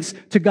things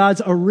to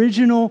God's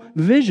original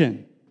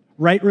vision.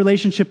 Right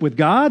relationship with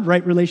God,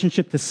 right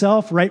relationship to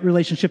self, right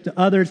relationship to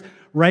others,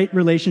 right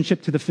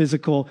relationship to the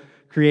physical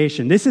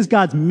creation. This is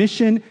God's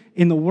mission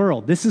in the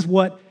world. This is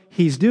what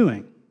he's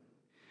doing.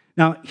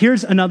 Now,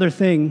 here's another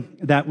thing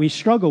that we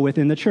struggle with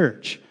in the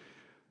church.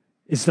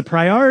 Is the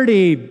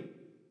priority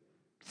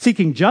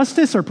seeking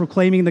justice or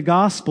proclaiming the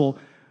gospel?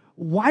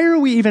 Why are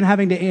we even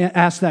having to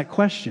ask that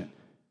question?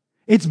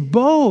 It's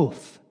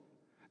both.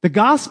 The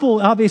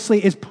gospel,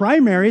 obviously, is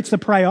primary. It's the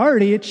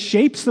priority. It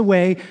shapes the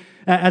way,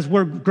 as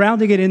we're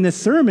grounding it in this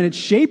sermon, it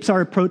shapes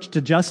our approach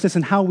to justice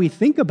and how we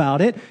think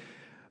about it.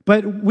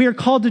 But we are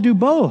called to do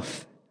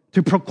both,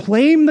 to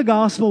proclaim the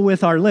gospel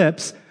with our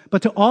lips,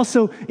 but to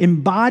also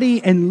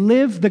embody and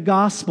live the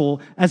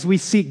gospel as we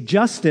seek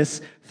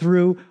justice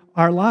through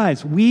our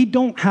lives. We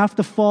don't have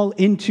to fall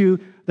into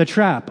the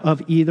trap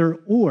of either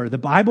or. The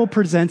Bible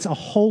presents a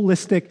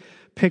holistic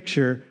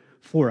picture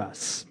for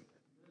us.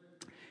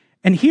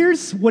 And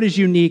here's what is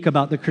unique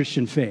about the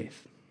Christian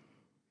faith.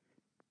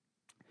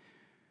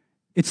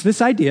 It's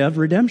this idea of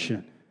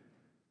redemption.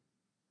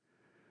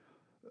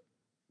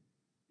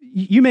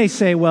 You may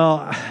say,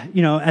 well,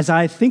 as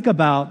I think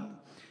about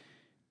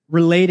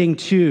relating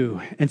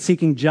to and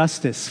seeking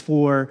justice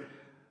for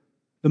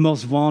the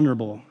most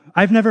vulnerable,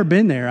 I've never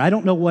been there. I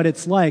don't know what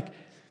it's like.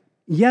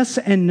 Yes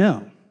and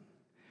no.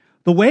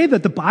 The way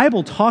that the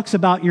Bible talks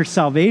about your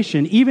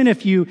salvation, even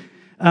if you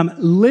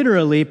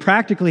literally,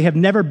 practically have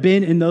never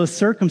been in those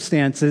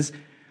circumstances,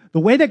 the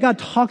way that God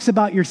talks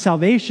about your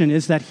salvation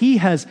is that he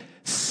has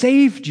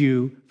saved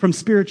you from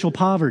spiritual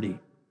poverty.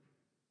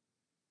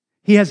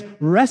 He has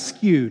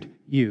rescued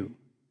you.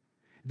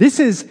 This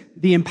is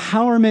the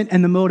empowerment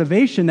and the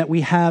motivation that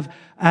we have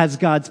as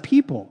God's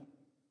people,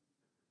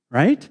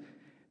 right?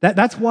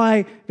 That's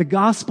why the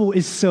gospel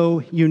is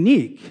so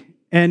unique.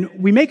 And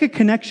we make a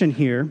connection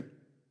here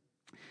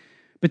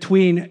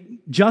between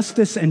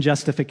justice and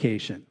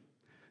justification.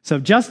 So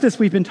justice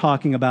we've been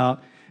talking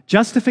about.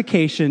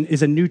 Justification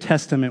is a New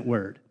Testament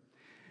word.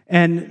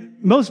 And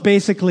most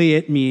basically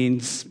it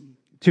means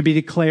to be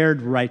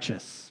declared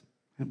righteous.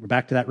 We're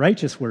back to that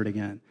righteous word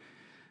again.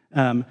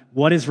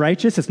 What is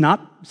righteous? It's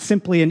not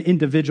simply an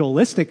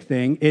individualistic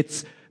thing.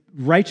 It's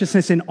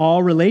righteousness in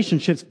all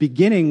relationships,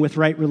 beginning with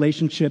right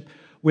relationship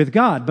with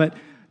God. But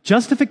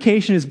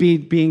justification is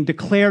being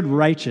declared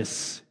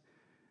righteous,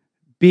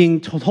 being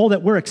told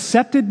that we're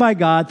accepted by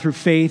God through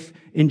faith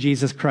in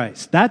Jesus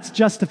Christ. That's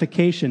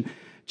justification.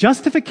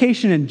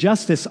 Justification and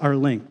justice are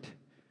linked.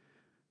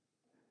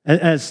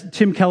 As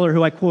Tim Keller,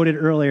 who I quoted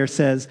earlier,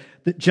 says,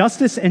 that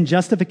justice and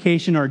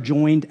justification are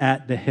joined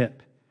at the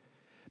hip.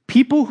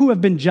 People who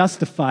have been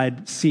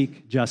justified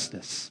seek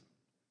justice.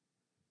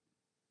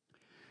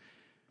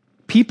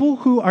 People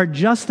who are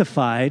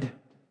justified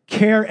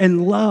care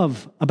and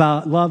love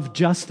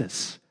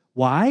justice.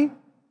 Why?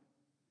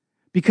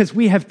 Because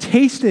we have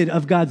tasted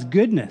of God's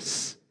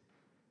goodness.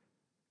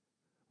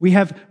 We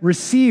have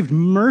received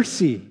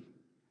mercy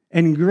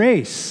and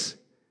grace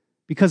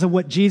because of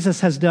what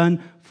Jesus has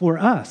done for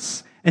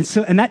us. And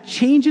that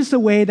changes the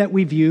way that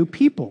we view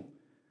people.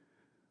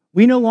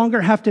 We no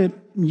longer have to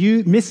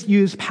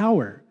misuse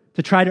power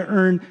to try to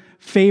earn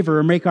favor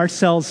or make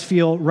ourselves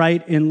feel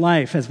right in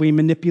life as we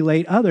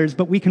manipulate others,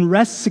 but we can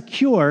rest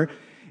secure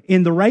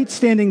in the right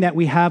standing that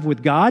we have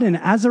with God, and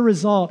as a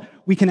result,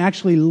 we can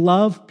actually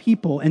love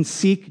people and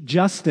seek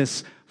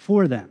justice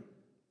for them.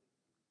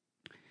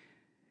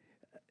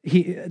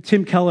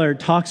 Tim Keller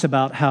talks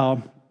about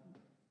how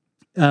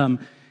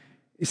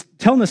he's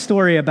telling a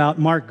story about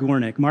Mark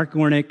Gornick. Mark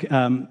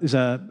Gornick is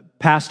a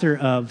pastor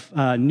of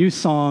New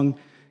Song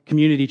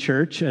Community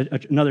Church,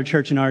 another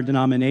church in our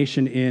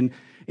denomination in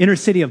inner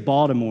city of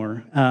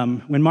Baltimore.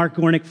 When Mark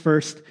Gornick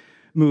first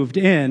moved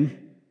in,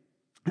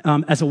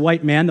 as a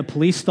white man, the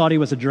police thought he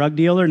was a drug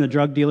dealer, and the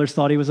drug dealers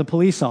thought he was a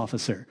police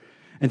officer.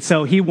 And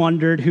so he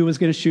wondered who was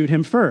going to shoot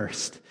him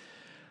first.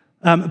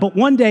 But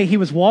one day he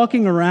was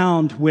walking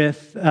around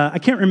with, I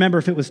can't remember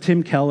if it was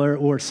Tim Keller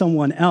or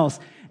someone else,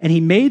 and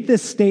he made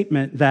this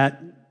statement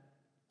that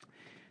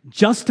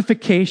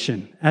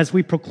justification, as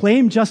we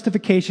proclaim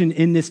justification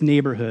in this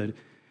neighborhood,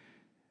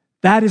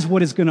 that is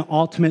what is going to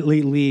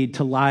ultimately lead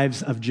to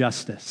lives of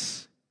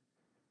justice.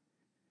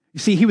 You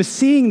see, he was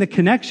seeing the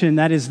connection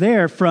that is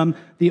there from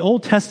the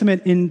Old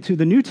Testament into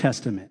the New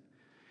Testament.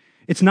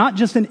 It's not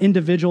just an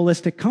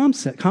individualistic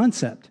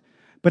concept,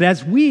 but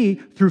as we,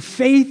 through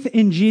faith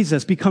in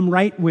Jesus, become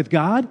right with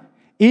God,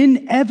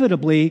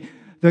 inevitably,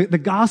 the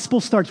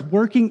gospel starts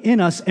working in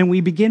us and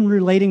we begin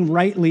relating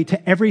rightly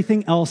to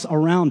everything else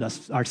around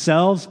us,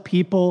 ourselves,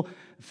 people,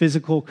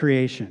 physical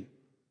creation.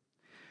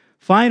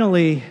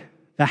 Finally,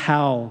 the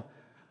how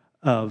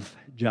of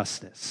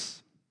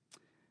justice.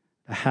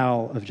 The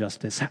how of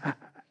justice.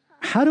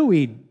 How do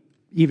we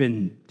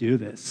even do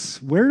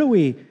this? Where do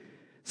we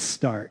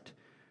start?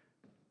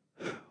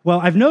 Well,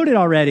 I've noted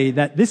already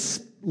that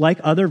this, like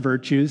other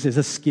virtues, is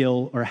a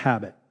skill or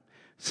habit.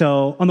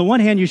 So on the one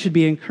hand, you should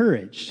be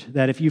encouraged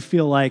that if you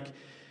feel like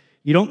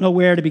you don't know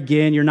where to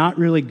begin, you're not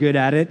really good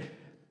at it,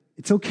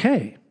 it's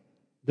okay.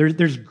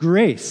 There's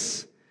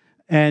grace.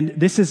 And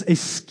this is a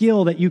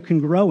skill that you can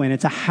grow in.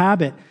 It's a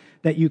habit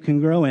that you can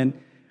grow in.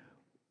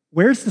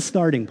 Where's the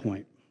starting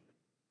point?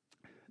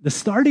 The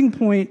starting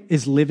point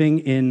is living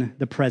in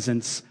the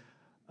presence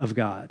of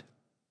God.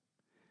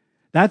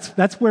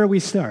 That's where we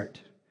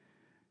start.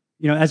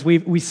 As we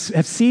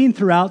have seen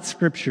throughout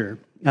Scripture,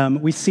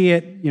 we see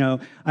it,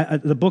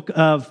 the book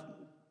of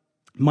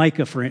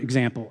Micah, for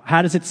example.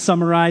 How does it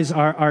summarize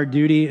our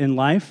duty in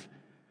life?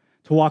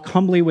 To walk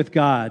humbly with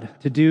God,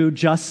 to do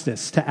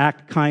justice, to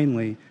act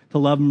kindly, to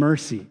love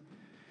mercy.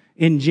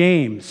 In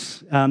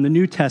James, the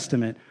New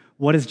Testament,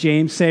 what does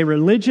James say?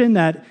 Religion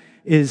that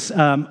is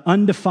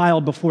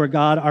undefiled before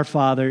God our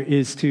Father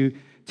is to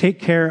take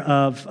care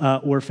of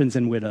orphans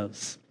and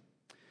widows.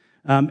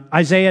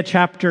 Isaiah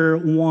chapter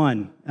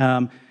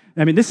 1.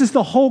 This is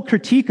the whole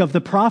critique of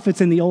the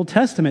prophets in the Old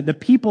Testament. The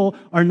people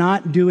are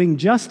not doing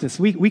justice.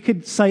 We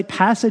could cite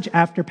passage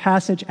after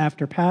passage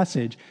after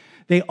passage.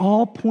 They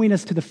all point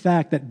us to the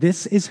fact that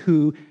this is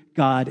who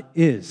God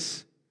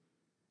is.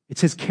 It's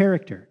his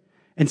character.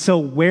 And so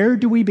where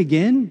do we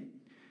begin?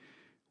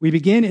 We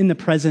begin in the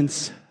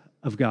presence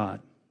of God.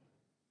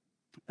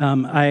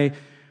 I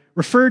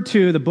referred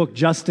to the book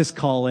Justice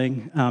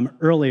Calling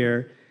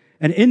earlier,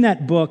 and in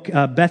that book,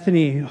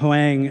 Bethany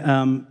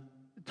Hoang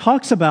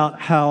talks about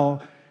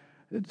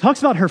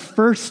her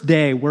first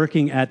day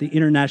working at the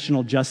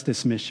International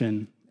Justice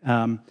Mission.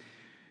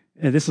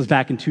 This was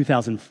back in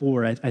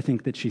 2004, I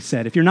think that she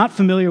said. If you're not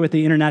familiar with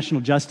the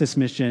International Justice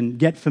Mission,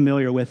 get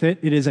familiar with it.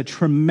 It is a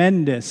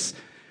tremendous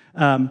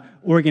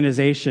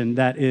organization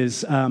that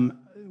is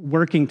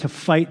working to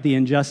fight the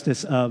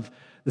injustice of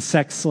the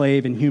sex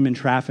slave and human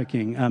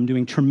trafficking,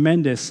 doing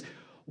tremendous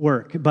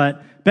work.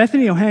 But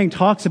Bethany Hoang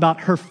talks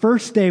about her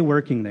first day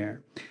working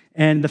there.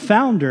 And the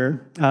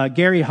founder,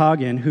 Gary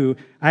Hagen, who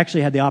I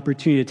actually had the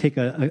opportunity to take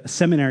a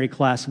seminary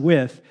class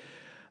with,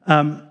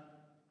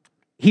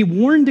 he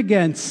warned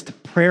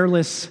against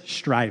prayerless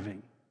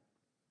striving.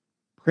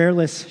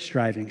 Prayerless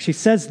striving. She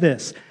says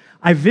this: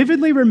 I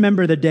vividly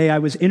remember the day I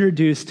was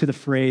introduced to the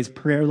phrase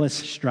prayerless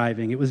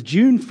striving. It was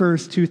June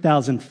 1st,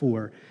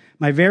 2004,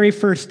 my very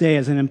first day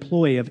as an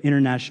employee of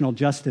International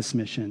Justice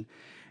Mission.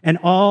 And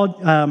all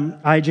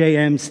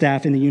IJM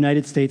staff in the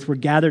United States were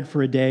gathered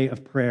for a day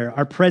of prayer.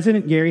 Our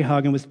president, Gary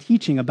Hagen, was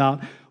teaching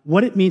about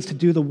what it means to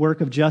do the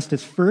work of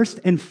justice first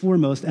and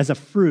foremost as a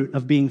fruit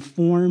of being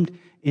formed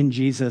in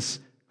Jesus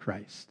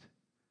Christ.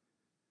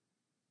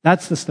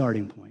 That's the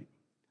starting point.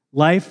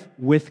 Life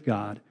with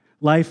God,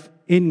 life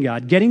in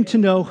God, getting to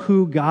know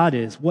who God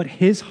is, what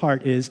his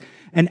heart is,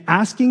 and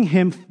asking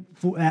him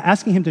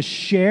to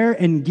share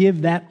and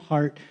give that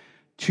heart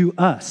to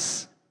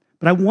us.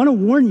 But I want to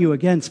warn you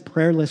against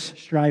prayerless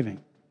striving.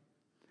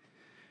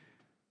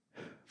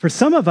 For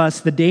some of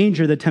us, the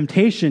danger, the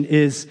temptation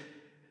is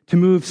to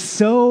move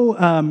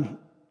so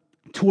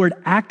toward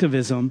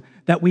activism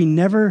that we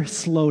never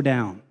slow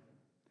down.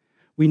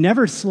 We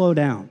never slow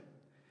down.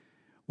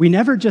 We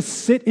never just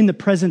sit in the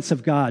presence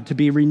of God to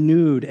be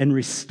renewed and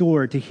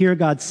restored, to hear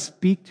God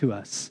speak to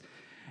us.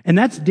 And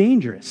that's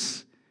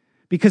dangerous,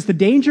 because the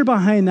danger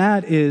behind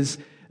that is,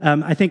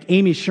 I think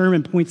Amy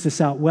Sherman points this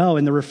out well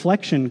in the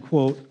reflection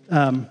quote,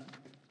 the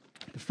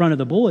front of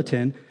the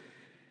bulletin,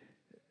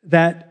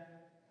 that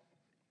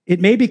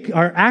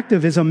our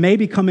activism may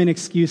become an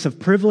excuse of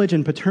privilege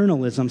and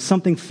paternalism,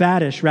 something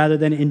faddish rather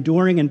than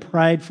enduring and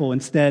prideful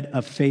instead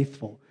of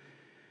faithful.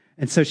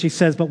 And so she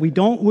says, but we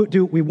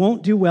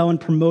won't do well in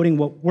promoting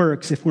what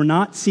works if we're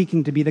not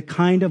seeking to be the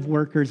kind of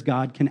workers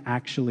God can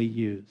actually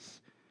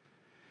use.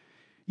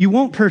 You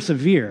won't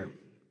persevere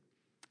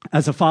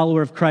as a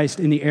follower of Christ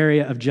in the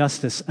area of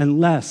justice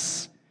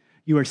unless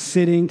you are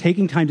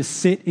taking time to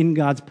sit in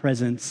God's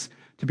presence,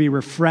 to be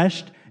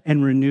refreshed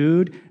and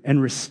renewed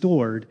and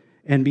restored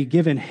and be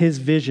given his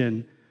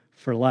vision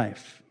for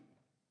life.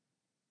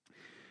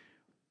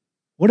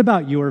 What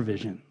about your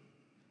vision?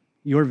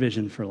 Your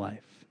vision for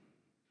life?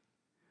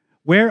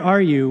 Where are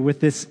you with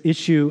this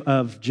issue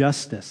of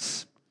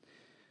justice?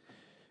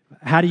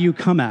 How do you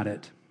come at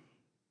it?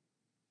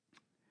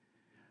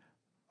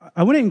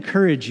 I want to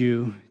encourage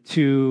you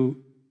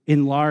to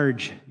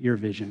enlarge your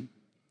vision,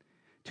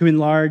 to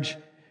enlarge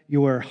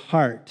your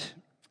heart.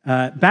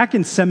 Back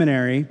in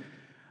seminary,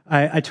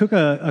 I took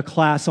a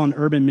class on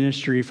urban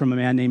ministry from a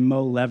man named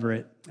Mo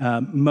Leverett.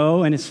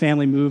 Mo and his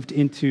family moved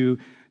into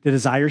the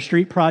Desire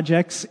Street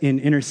projects in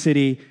inner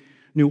city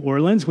New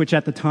Orleans, which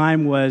at the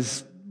time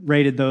was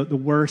rated the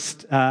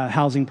worst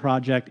housing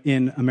project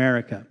in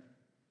America.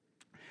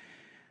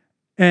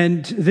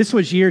 And this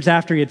was years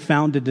after he had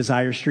founded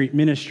Desire Street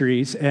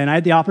Ministries, and I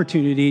had the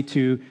opportunity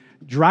to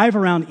drive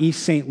around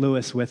East St.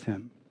 Louis with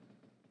him.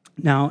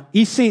 Now,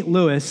 East St.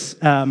 Louis,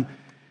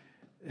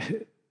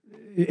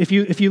 if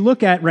you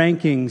look at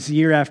rankings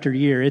year after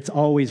year, it's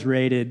always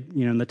rated,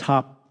 in the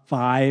top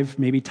 5,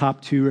 maybe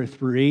top 2 or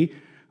 3,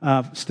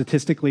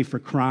 statistically for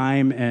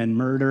crime and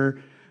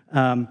murder.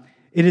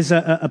 It is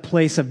a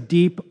place of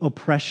deep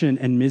oppression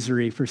and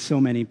misery for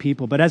so many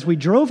people. But as we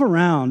drove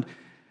around,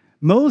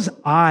 Mo's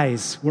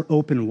eyes were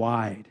open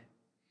wide.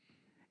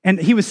 And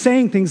he was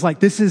saying things like,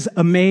 "This is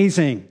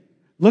amazing.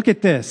 Look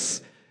at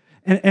this."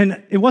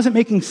 And it wasn't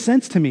making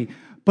sense to me.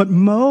 But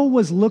Mo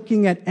was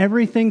looking at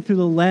everything through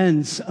the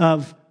lens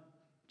of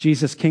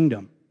Jesus'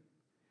 kingdom.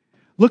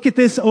 Look at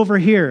this over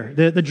here,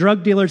 the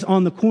drug dealers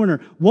on the corner.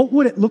 What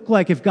would it look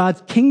like if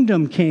God's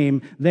kingdom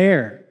came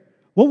there?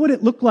 What would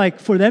it look like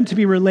for them to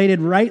be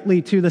related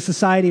rightly to the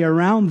society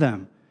around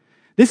them?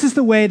 This is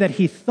the way that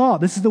he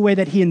thought. This is the way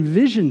that he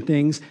envisioned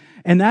things.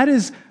 And that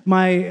is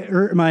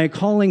my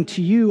calling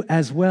to you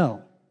as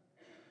well.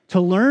 To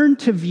learn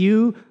to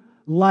view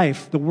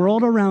life, the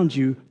world around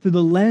you, through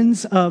the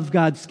lens of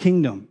God's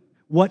kingdom.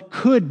 What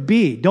could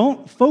be.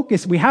 Don't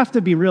focus. We have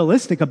to be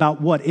realistic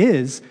about what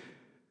is,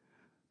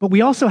 but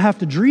we also have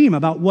to dream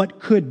about what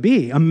could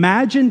be.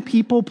 Imagine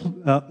people,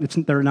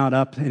 they're not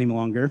up any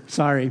longer,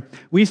 sorry.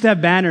 We used to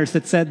have banners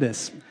that said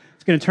this.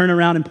 It's going to turn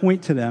around and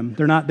point to them.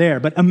 They're not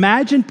there. But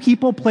imagine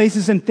people,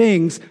 places, and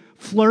things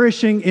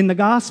flourishing in the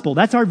gospel.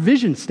 That's our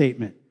vision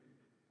statement.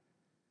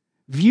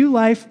 View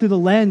life through the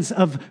lens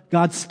of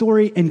God's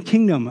story and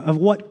kingdom, of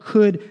what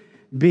could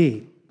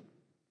be.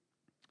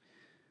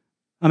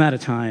 I'm out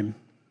of time.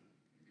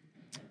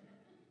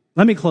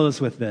 Let me close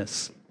with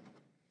this.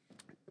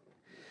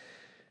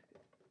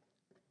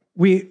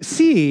 We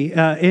see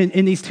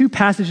in these two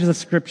passages of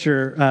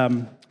Scripture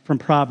from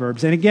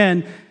Proverbs, and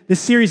again, this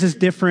series is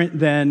different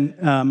than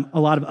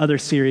a lot of other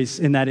series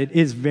in that it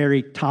is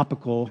very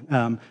topical.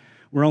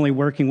 We're only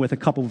working with a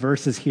couple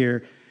verses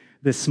here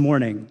this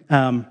morning.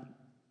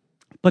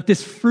 But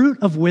this fruit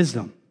of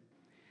wisdom,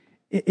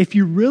 if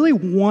you really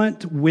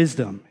want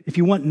wisdom, if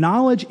you want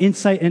knowledge,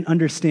 insight, and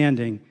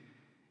understanding,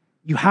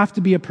 you have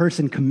to be a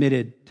person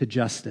committed to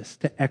justice,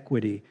 to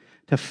equity,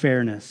 to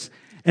fairness.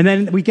 And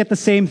then we get the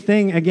same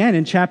thing again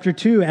in chapter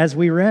 2 as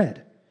we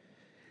read.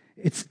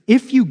 It's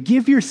if you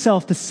give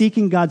yourself to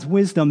seeking God's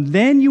wisdom,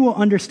 then you will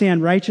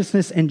understand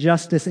righteousness and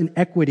justice and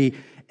equity,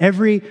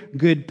 every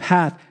good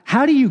path.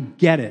 How do you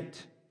get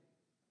it?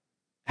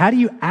 How do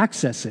you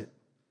access it?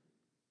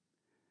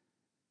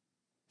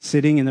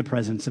 Sitting in the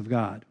presence of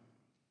God,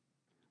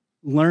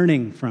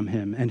 learning from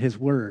Him and His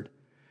Word,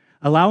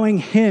 allowing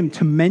Him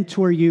to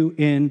mentor you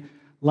in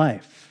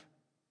life.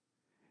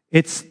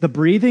 It's the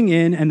breathing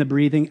in and the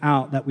breathing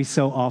out that we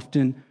so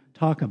often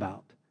talk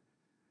about.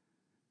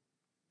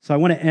 So I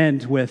want to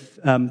end with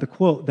the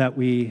quote that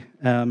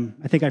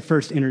I think I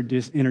first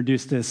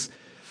introduced this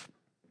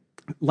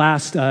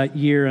last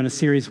year in a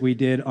series we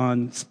did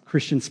on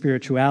Christian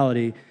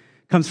spirituality.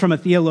 Comes from a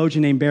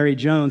theologian named Barry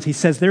Jones. He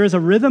says, "There is a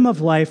rhythm of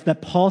life that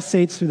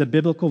pulsates through the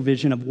biblical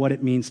vision of what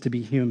it means to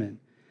be human.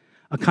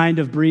 A kind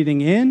of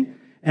breathing in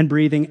and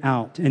breathing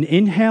out, an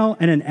inhale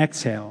and an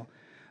exhale.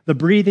 The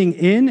breathing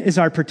in is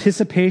our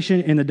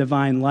participation in the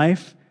divine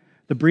life.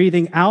 The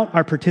breathing out,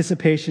 our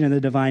participation in the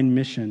divine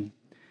mission.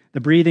 The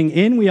breathing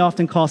in we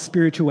often call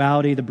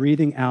spirituality. The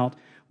breathing out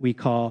we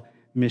call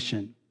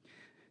mission.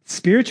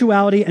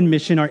 Spirituality and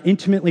mission are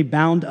intimately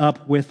bound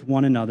up with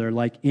one another,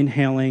 like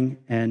inhaling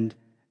and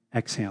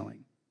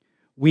exhaling.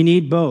 We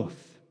need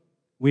both.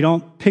 We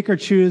don't pick or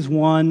choose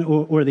one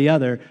or the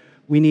other.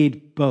 We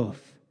need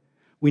both.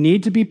 We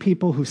need to be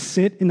people who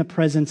sit in the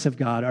presence of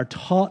God, are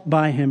taught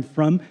by Him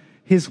from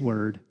His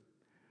Word,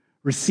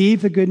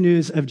 receive the good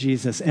news of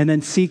Jesus, and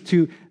then seek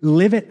to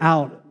live it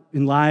out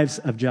in lives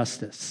of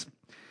justice.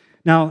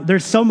 Now,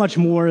 there's so much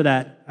more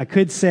that I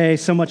could say,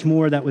 so much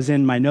more that was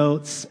in my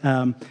notes.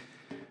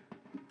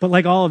 But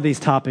like all of these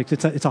topics,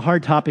 it's a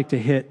hard topic to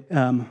hit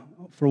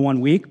for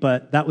 1 week,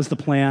 but that was the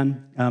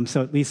plan.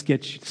 So at least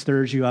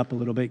stirs you up a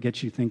little bit,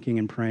 gets you thinking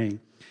and praying.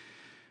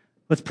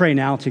 Let's pray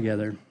now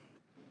together.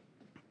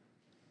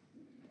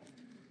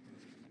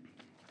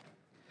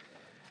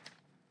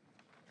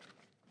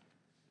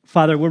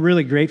 Father, we're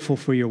really grateful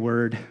for your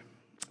word,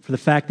 for the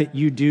fact that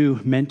you do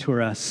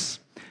mentor us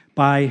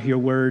by your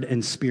word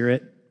and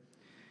spirit.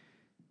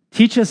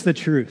 Teach us the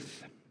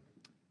truth.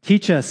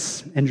 Teach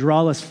us and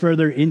draw us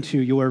further into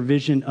your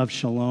vision of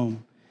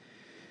shalom.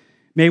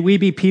 May we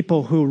be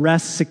people who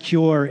rest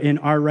secure in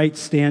our right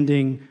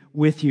standing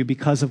with you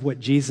because of what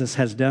Jesus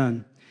has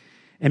done.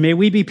 And may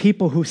we be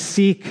people who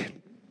seek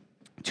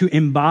to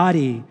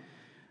embody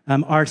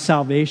our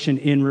salvation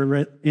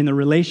in the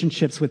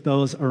relationships with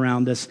those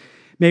around us.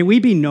 May we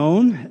be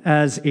known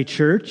as a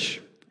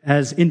church,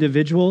 as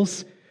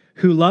individuals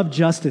who love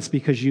justice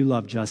because you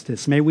love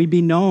justice. May we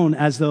be known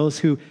as those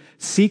who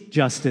seek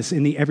justice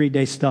in the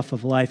everyday stuff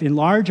of life.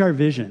 Enlarge our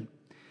vision.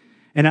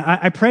 And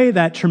I pray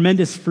that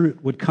tremendous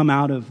fruit would come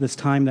out of this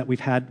time that we've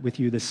had with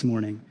you this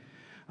morning.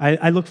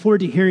 I look forward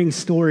to hearing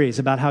stories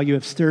about how you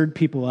have stirred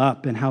people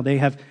up and how they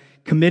have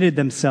committed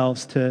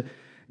themselves to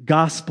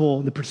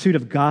the pursuit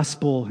of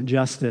gospel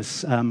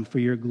justice for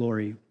your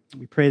glory.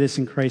 We pray this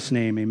in Christ's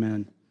name,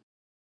 amen.